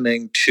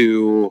listening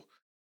to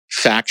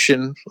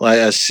Faction,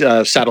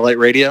 satellite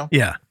radio.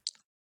 Yeah.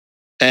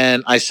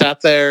 And I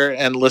sat there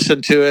and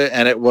listened to it,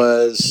 and it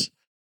was,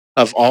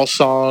 of all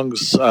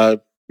songs,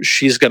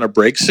 She's Gonna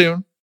Break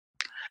Soon.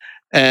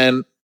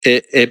 And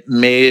it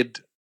made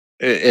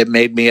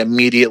me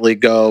immediately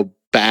go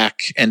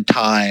back in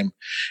time.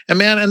 And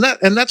man,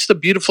 and that's the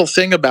beautiful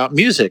thing about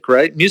music,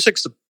 right?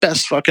 Music's the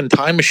best fucking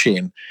time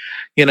machine.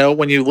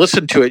 When you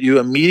listen to it, you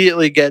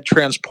immediately get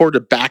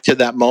transported back to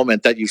that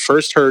moment that you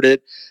first heard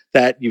it,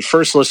 that you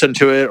first listened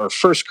to it or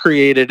first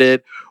created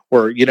it,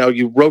 or,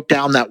 you wrote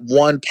down that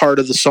one part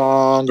of the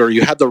song, or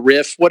you had the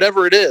riff,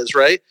 whatever it is,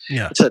 right?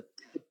 Yeah. It's a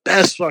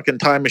best fucking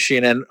time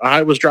machine. And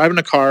I was driving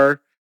a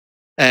car,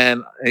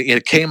 and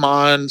it came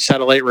on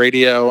satellite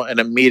radio, and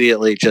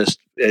immediately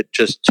it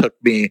just took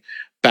me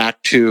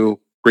back to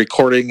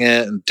recording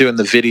it and doing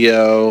the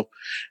video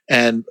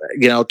and,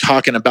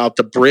 talking about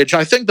the bridge.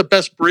 I think the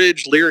best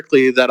bridge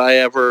lyrically that I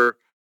ever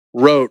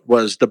wrote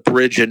was the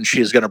bridge in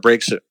She's Gonna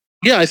Break Soon.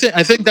 Yeah, I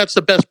think that's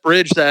the best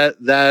bridge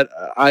that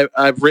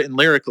I've written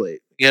lyrically,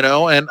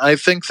 and I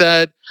think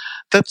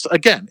that's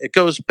again, it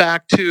goes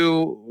back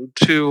to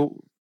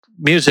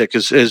music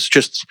is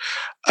just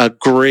a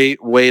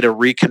great way to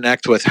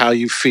reconnect with how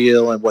you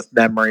feel and with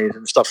memories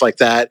and stuff like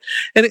that.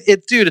 And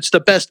dude, it's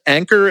the best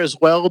anchor as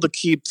well to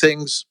keep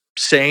things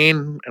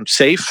sane and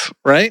safe,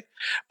 right?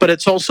 But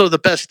it's also the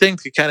best thing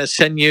to kind of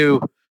send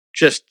you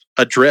just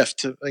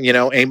adrift,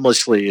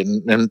 aimlessly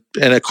and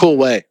in a cool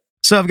way.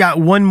 So I've got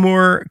one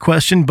more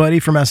question, Buddy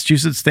from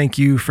Massachusetts. Thank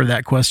you for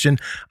that question.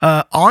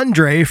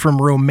 Andre from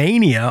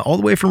Romania, all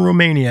the way from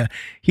Romania.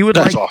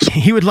 That's awesome.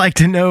 He would like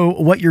to know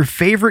what your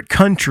favorite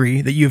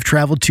country that you've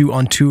traveled to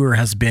on tour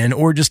has been,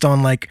 or just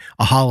on like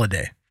a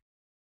holiday.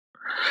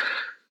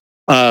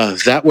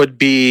 That would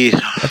be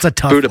That's a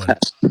tough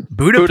Budapest. one.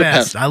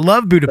 Budapest. I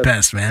love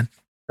Budapest, man.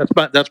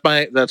 That's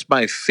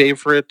my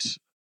favorite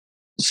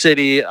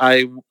city.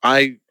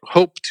 I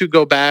hope to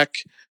go back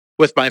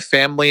with my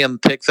family and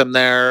take them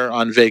there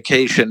on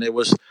vacation. It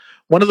was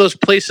one of those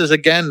places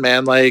again,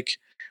 man. Like,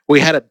 we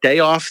had a day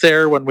off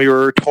there when we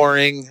were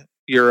touring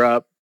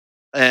Europe,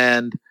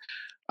 and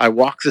I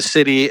walked the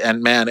city,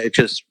 and man, it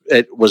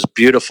was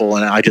beautiful,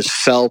 and I just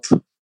felt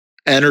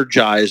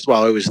energized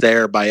while I was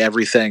there by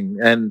everything,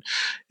 and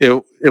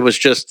it was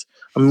just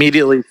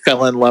immediately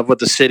fell in love with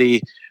the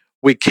city.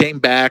 We came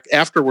back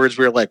afterwards.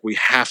 We were like, we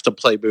have to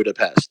play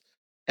Budapest,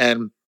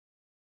 and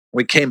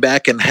we came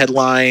back and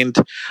headlined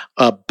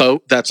a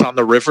boat that's on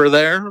the river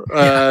there,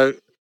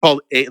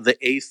 called the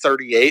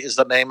A38 is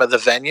the name of the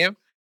venue. It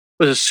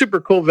was a super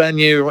cool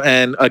venue,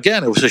 and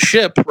again, it was a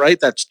ship, right?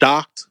 That's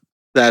docked,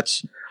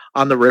 that's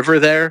on the river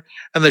there,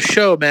 and the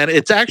show, man.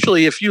 It's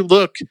actually, if you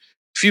look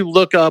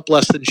up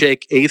Less Than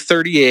Jake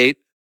A38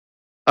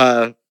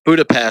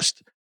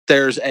 Budapest,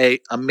 there's a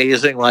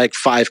amazing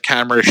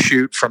 5-camera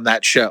shoot from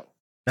that show.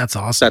 That's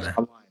awesome. That's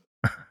online.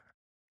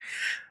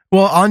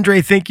 Well,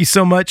 Andre, thank you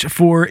so much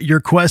for your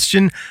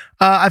question.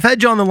 I've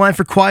had you on the line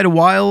for quite a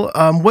while.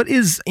 What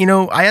is,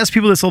 I ask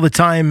people this all the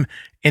time,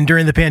 and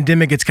during the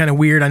pandemic, it's kind of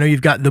weird. I know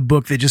you've got the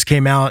book that just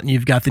came out and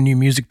you've got the new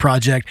music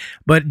project,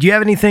 but do you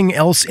have anything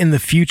else in the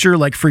future,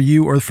 like for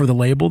you or for the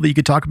label, that you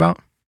could talk about?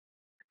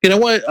 You know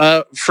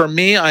what? For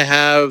me, I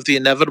have the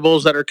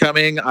Inevitables that are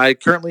coming. I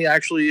currently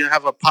actually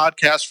have a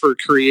podcast for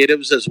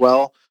creatives as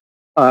well,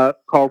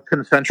 called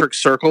Concentric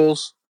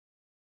Circles.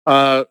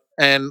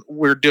 And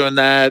we're doing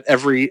that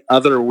every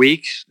other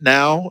week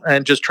now,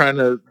 and just trying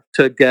to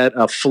get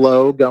a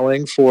flow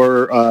going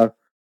for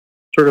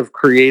sort of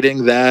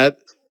creating that.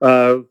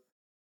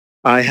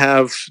 I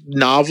have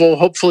novel.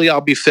 Hopefully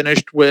I'll be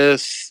finished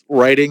with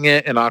writing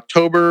it in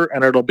October,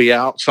 and it'll be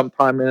out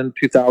sometime in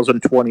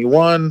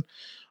 2021.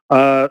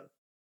 The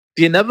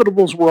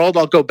Inevitables world,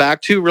 I'll go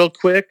back to real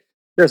quick.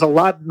 There's a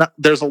lot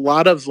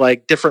of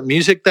different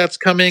music that's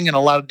coming, and a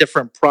lot of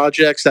different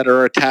projects that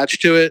are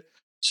attached to it.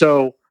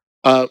 So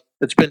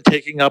it's been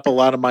taking up a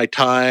lot of my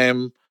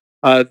time.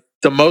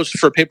 The most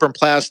for Paper and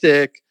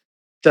Plastic,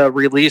 the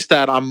release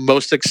that I'm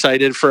most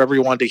excited for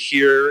everyone to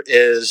hear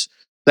is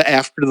the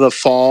After the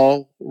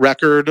Fall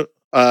record,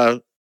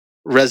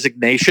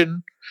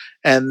 Resignation.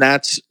 And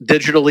that's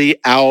digitally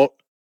out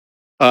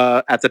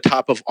at the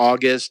top of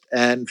August,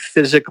 and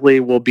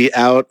physically will be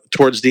out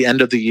towards the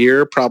end of the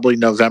year, probably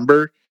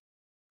November.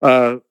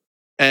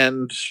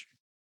 And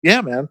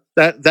yeah, man,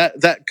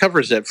 that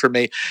covers it for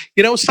me.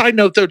 Side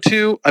note though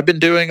too, I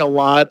bought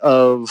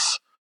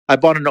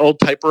an old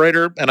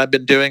typewriter, and I've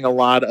been doing a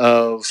lot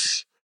of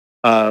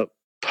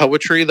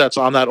poetry that's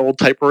on that old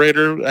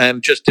typewriter,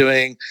 and just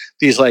doing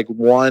these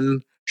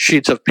 1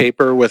 sheets of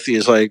paper with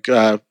these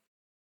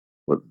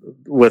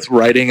with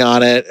writing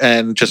on it,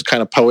 and just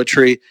kind of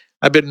poetry.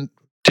 I've been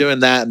doing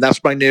that, and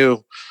that's my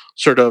new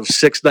sort of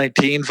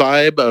 619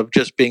 vibe of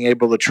just being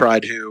able to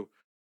try to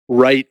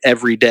write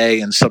every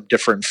day in some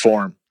different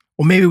form.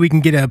 Well, maybe we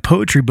can get a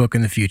poetry book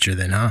in the future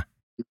then, huh?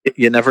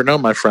 You never know,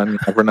 my friend. You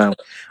never know.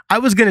 I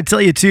was going to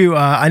tell you too,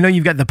 I know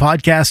you've got the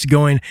podcast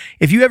going.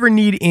 If you ever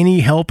need any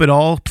help at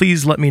all,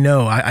 please let me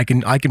know. I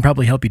can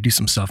probably help you do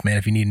some stuff, man,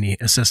 if you need any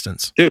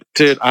assistance. Dude,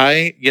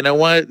 you know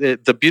what?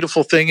 The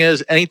beautiful thing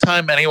is,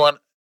 anytime anyone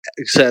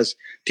says,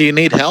 do you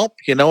need help?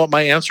 You know what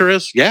my answer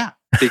is? Yeah,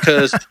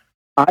 because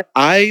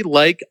I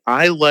like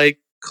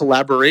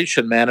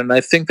collaboration, man. And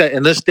I think that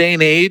in this day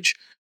and age,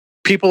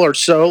 people are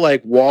so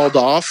walled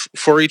off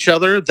for each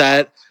other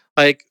that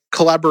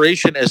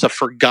collaboration is a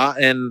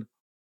forgotten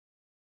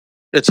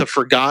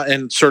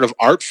sort of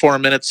art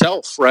form in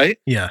itself, right?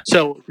 Yeah.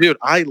 So, dude,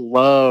 I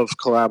love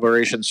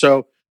collaboration.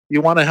 So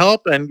you want to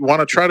help and want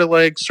to try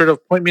to sort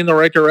of point me in the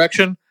right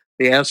direction?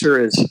 The answer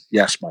is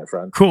yes, my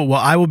friend. Cool. Well,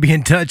 I will be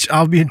in touch.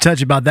 I'll be in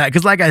touch about that.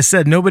 Cause like I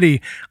said, I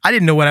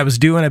didn't know what I was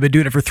doing. I've been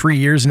doing it for 3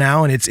 years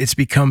now, and it's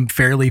become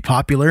fairly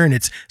popular and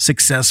it's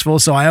successful.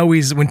 So I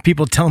always, when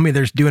people tell me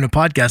they're doing a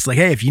podcast,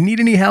 hey, if you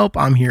need any help,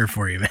 I'm here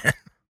for you, man.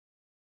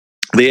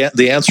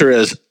 The answer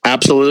is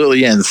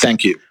absolutely, and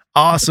thank you.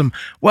 Awesome.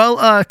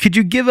 Well, could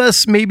you give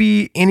us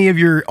maybe any of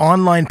your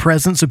online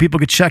presence so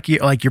people could check you,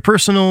 your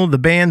personal, the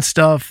band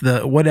stuff,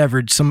 the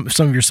whatever, some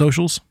of your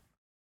socials?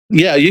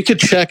 Yeah, you could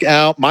check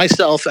out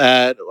myself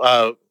at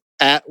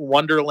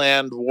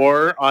Wonderland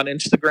War on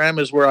Instagram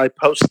is where I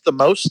post the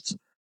most.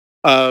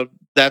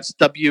 That's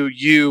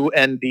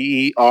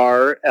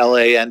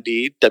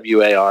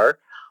WUNDERLANDWAR.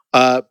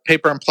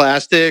 Paper and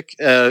Plastic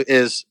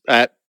is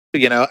at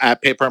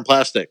Paper and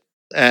Plastic,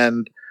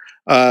 and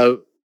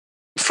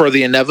for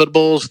the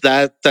Inevitables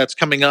that's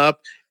coming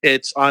up,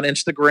 it's on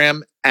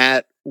Instagram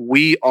at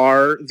We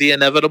Are the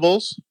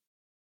Inevitables.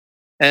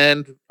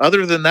 And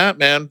other than that,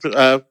 man,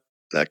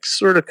 that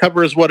sort of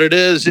covers what it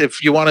is.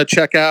 If you want to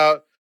check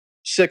out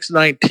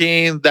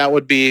 619, that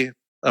would be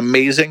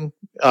amazing.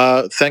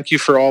 Thank you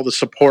for all the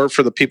support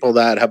for the people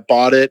that have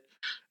bought it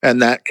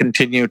and that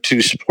continue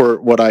to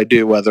support what I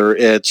do, whether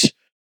it's,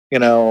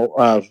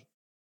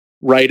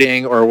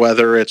 writing or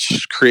whether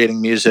it's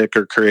creating music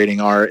or creating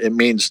art. It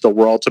means the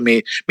world to me.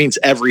 It means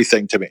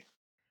everything to me.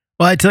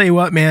 Well, I tell you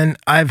what, man,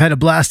 I've had a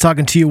blast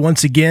talking to you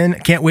once again.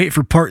 Can't wait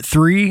for part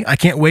 3. I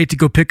can't wait to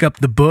go pick up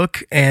the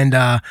book. And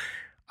I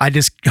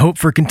just hope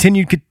for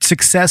continued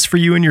success for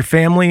you and your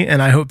family.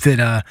 And I hope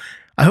that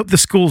the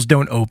schools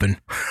don't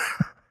open.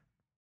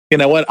 You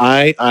know what?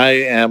 I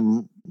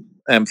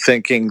am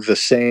thinking the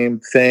same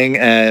thing,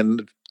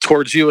 and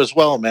towards you as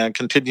well, man.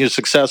 Continued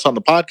success on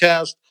the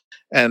podcast,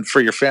 and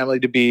for your family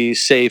to be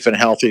safe and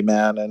healthy,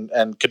 man,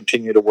 and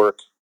continue to work.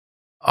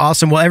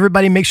 Awesome. Well,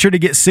 everybody make sure to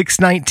get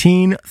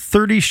 619,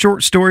 30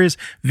 short stories.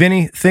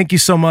 Vinny, thank you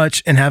so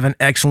much, and have an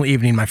excellent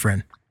evening, my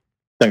friend.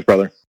 Thanks,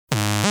 brother.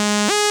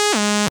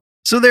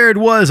 So there it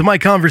was, my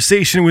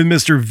conversation with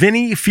Mr.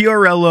 Vinny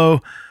Fiorello.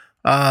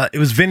 It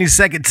was Vinny's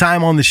second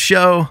time on the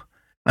show.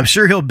 I'm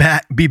sure he'll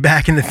be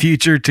back in the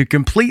future to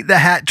complete the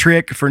hat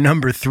trick for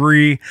number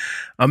 3.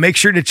 Make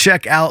sure to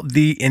check out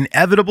The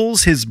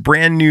Inevitables, his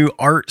brand new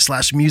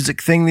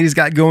art/music thing that he's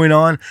got going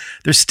on.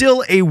 There's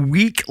still a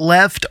week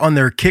left on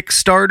their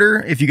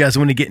Kickstarter. If you guys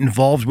want to get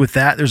involved with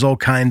that, there's all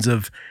kinds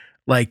of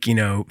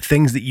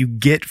things that you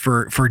get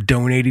for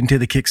donating to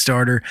the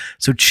Kickstarter.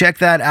 So check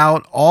that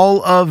out.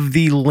 All of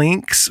the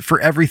links for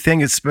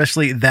everything,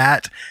 especially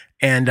that,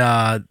 and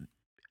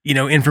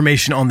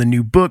information on the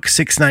new book,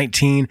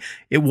 619.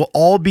 It will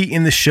all be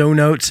in the show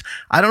notes.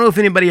 I don't know if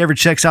anybody ever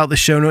checks out the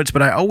show notes,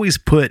 but I always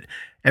put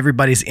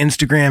everybody's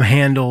Instagram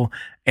handle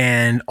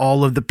and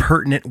all of the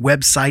pertinent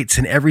websites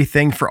and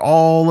everything for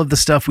all of the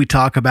stuff we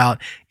talk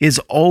about is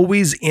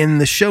always in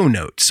the show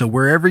notes. So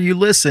wherever you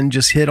listen,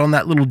 just hit on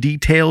that little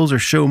details or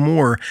show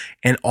more,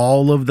 and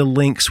all of the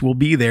links will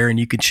be there and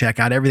you can check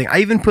out everything. I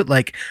even put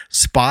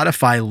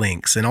Spotify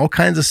links and all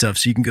kinds of stuff,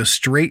 so you can go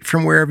straight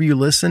from wherever you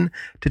listen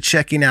to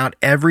checking out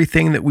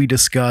everything that we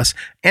discuss,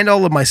 and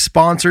all of my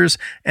sponsors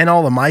and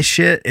all of my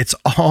shit. It's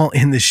all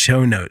in the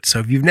show notes. So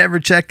if you've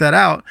never checked that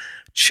out,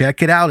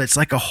 check it out. It's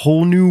like a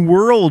whole new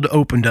world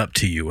opened up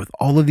to you with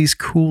all of these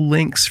cool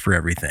links for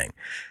everything.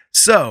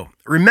 So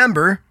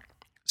remember,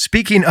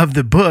 speaking of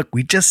the book,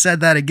 we just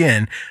said that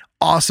again.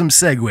 Awesome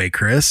segue,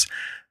 Chris.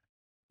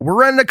 We're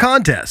running a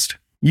contest.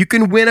 You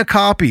can win a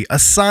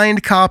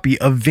signed copy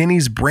of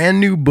Vinny's brand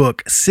new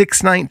book,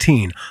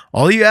 619.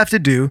 All you have to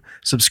do,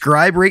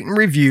 subscribe, rate, and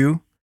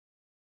review,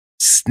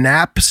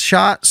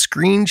 snapshot,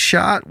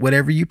 screenshot,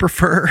 whatever you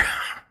prefer.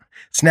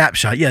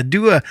 Snapshot. Yeah,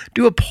 do a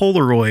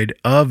Polaroid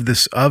of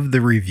the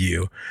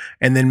review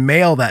and then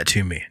mail that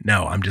to me.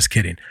 No, I'm just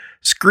kidding.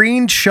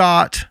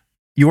 Screenshot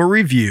your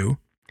review.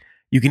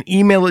 You can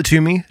email it to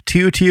me,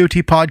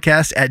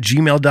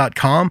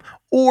 tototpodcast@gmail.com,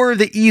 or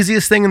the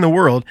easiest thing in the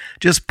world,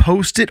 just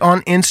post it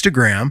on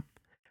Instagram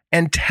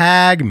and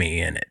tag me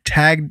in it.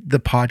 Tag the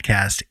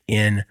podcast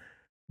in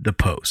the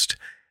post.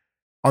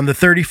 On the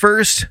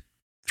 31st,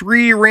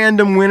 3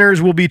 random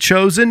winners will be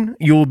chosen.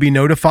 You will be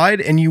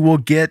notified, and you will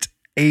get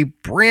a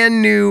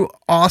brand new,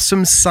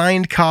 awesome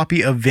signed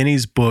copy of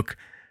Vinny's book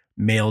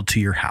mailed to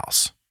your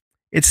house.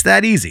 It's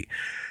that easy.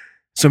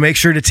 So make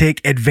sure to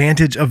take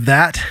advantage of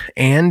that.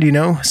 And,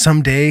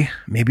 someday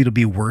maybe it'll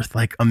be worth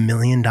 $1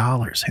 million.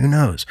 Who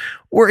knows?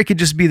 Or it could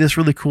just be this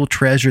really cool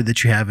treasure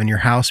that you have in your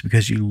house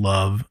because you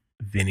love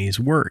Vinny's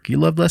work. You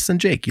love Less Than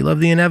Jake. You love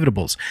The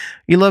Inevitables.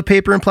 You love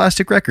Paper and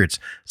Plastic Records.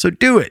 So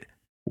do it.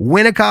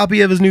 Win a copy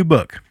of his new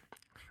book.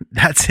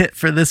 That's it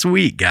for this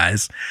week,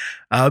 guys.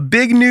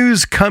 Big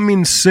news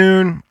coming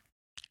soon.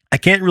 I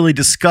can't really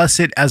discuss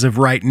it as of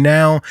right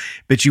now,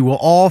 but you will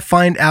all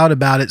find out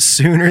about it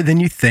sooner than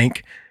you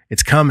think.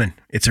 It's coming.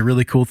 It's a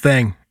really cool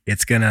thing.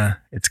 It's gonna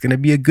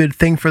be a good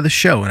thing for the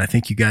show, and I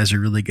think you guys are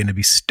really gonna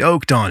be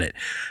stoked on it.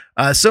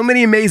 So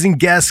many amazing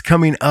guests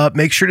coming up.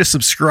 Make sure to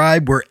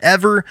subscribe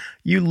wherever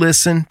you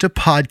listen to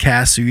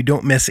podcasts so you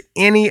don't miss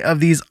any of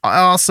these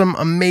awesome,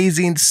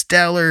 amazing,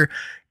 stellar,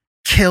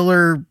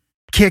 killer,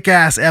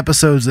 kick-ass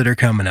episodes that are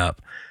coming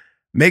up.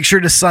 Make sure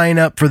to sign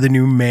up for the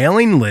new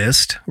mailing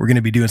list. We're going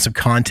to be doing some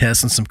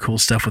contests and some cool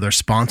stuff with our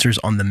sponsors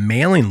on the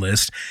mailing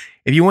list.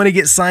 If you want to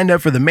get signed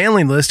up for the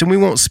mailing list, and we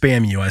won't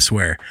spam you, I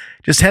swear,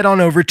 just head on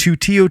over to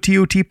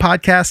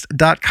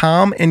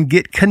tototpodcast.com and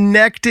get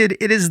connected.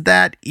 It is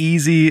that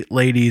easy,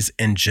 ladies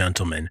and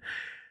gentlemen.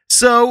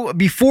 So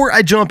before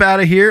I jump out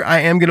of here, I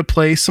am going to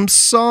play some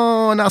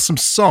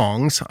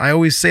songs. I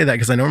always say that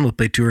because I normally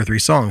play 2 or 3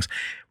 songs.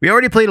 We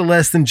already played a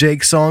Less Than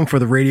Jake song for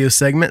the radio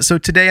segment. So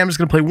today I'm just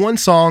going to play one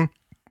song.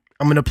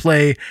 I'm going to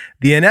play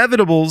The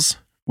Inevitables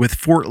with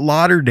Fort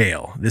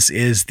Lauderdale. This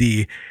is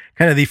the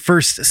kind of the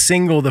first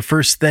single, the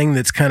first thing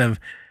that's kind of,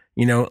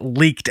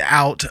 leaked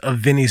out of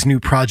Vinny's new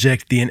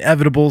project, The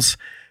Inevitables.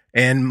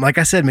 And like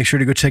I said, make sure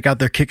to go check out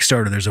their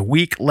Kickstarter. There's a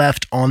week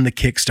left on the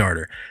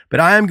Kickstarter. But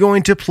I am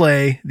going to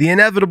play The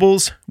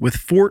Inevitables with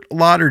Fort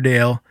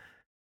Lauderdale.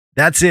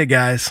 That's it,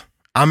 guys.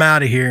 I'm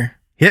out of here.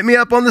 Hit me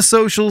up on the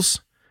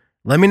socials.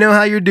 Let me know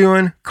how you're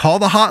doing. Call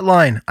the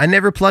hotline. I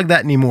never plug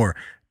that anymore.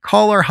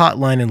 Call our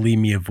hotline and leave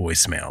me a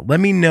voicemail.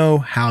 Let me know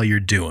how you're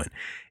doing.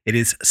 It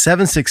is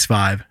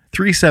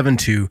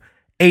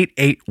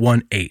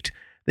 765-372-8818.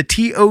 The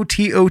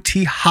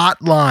TOTOT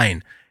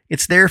hotline.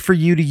 It's there for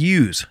you to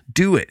use.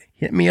 Do it.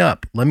 Hit me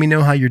up. Let me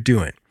know how you're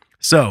doing.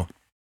 So,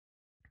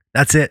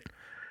 that's it.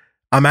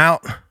 I'm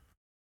out.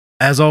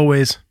 As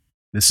always,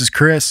 this is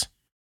Chris,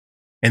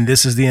 and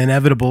this is The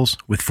Inevitables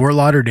with Fort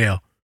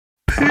Lauderdale.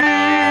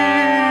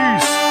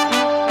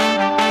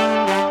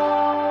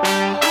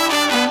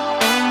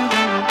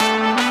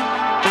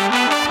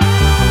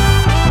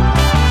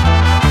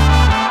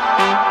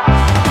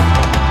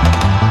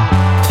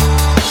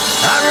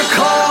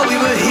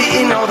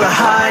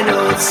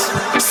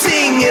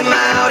 Singing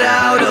loud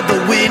out of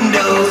the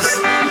windows,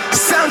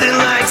 sounding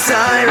like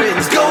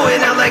sirens,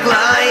 going out like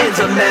lions,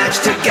 a match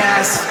to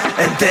gas,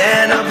 and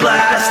then a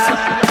blast.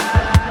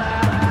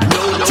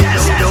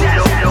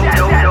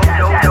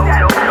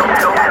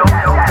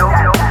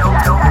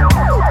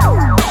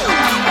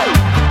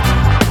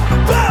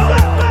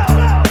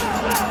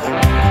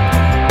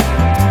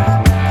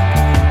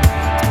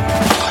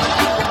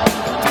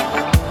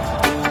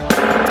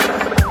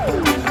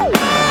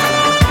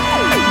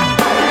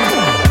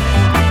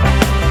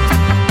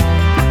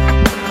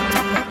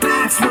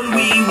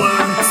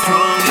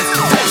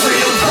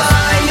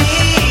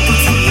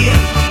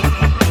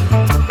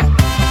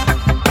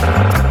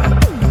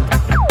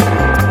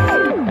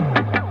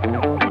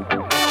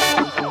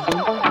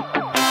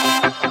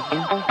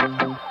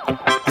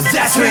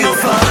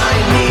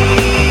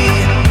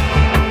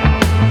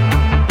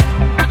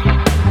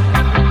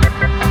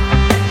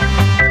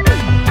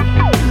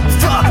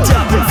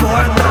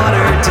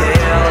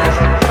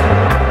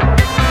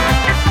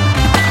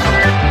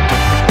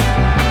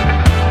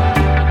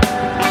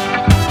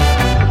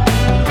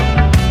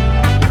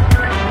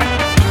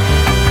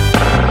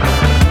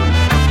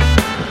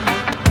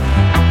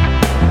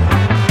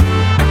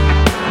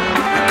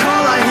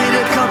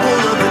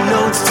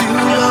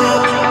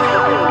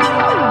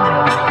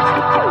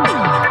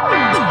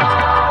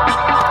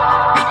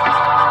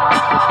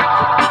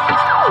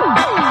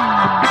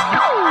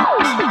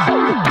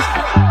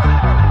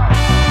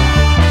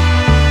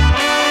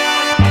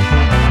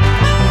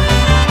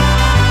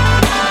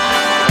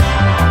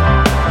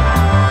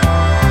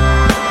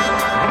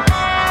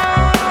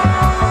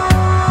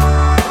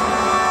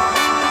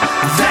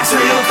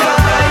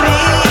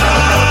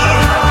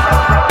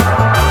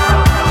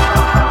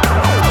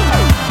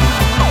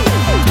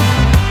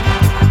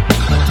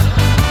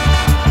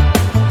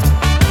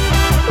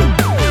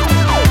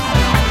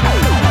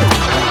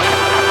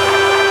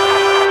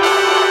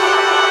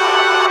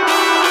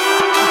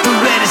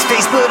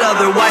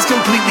 Otherwise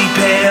completely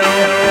pale.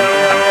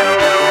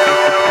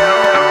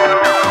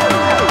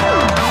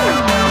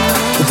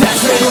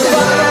 That's where you'll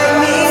find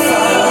me.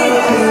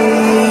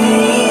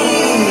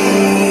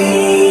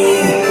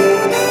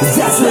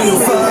 That's where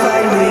you'll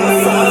find me.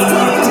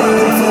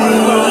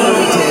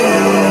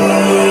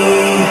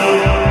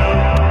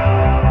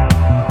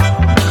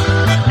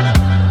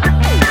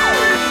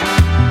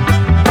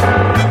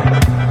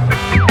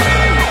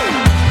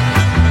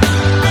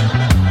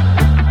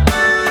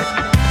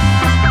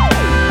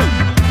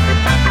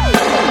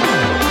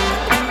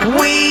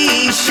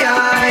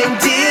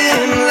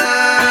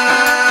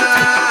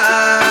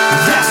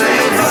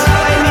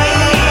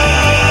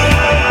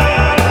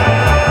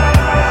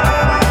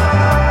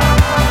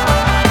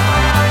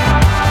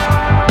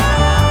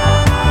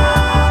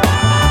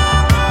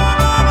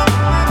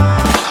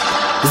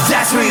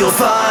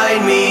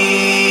 Find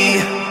me.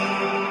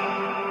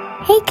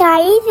 Hey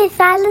guys, it's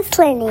Alice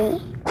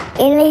Lenny.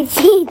 And I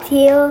see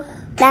you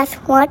last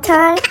one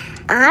time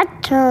I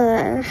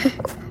turn.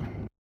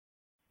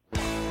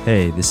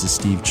 Hey, this is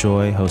Steve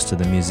Choi, host of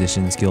the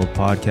Musicians Guild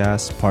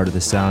podcast, part of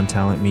the Sound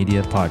Talent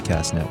Media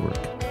podcast network.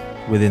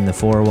 Within the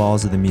 4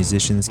 walls of the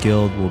Musicians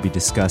Guild, we'll be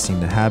discussing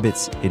the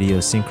habits,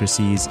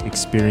 idiosyncrasies,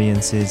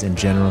 experiences, and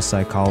general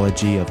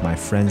psychology of my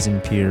friends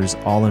and peers,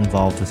 all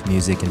involved with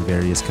music in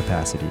various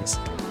capacities.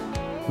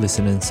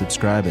 Listen and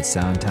subscribe at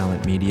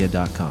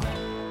soundtalentmedia.com.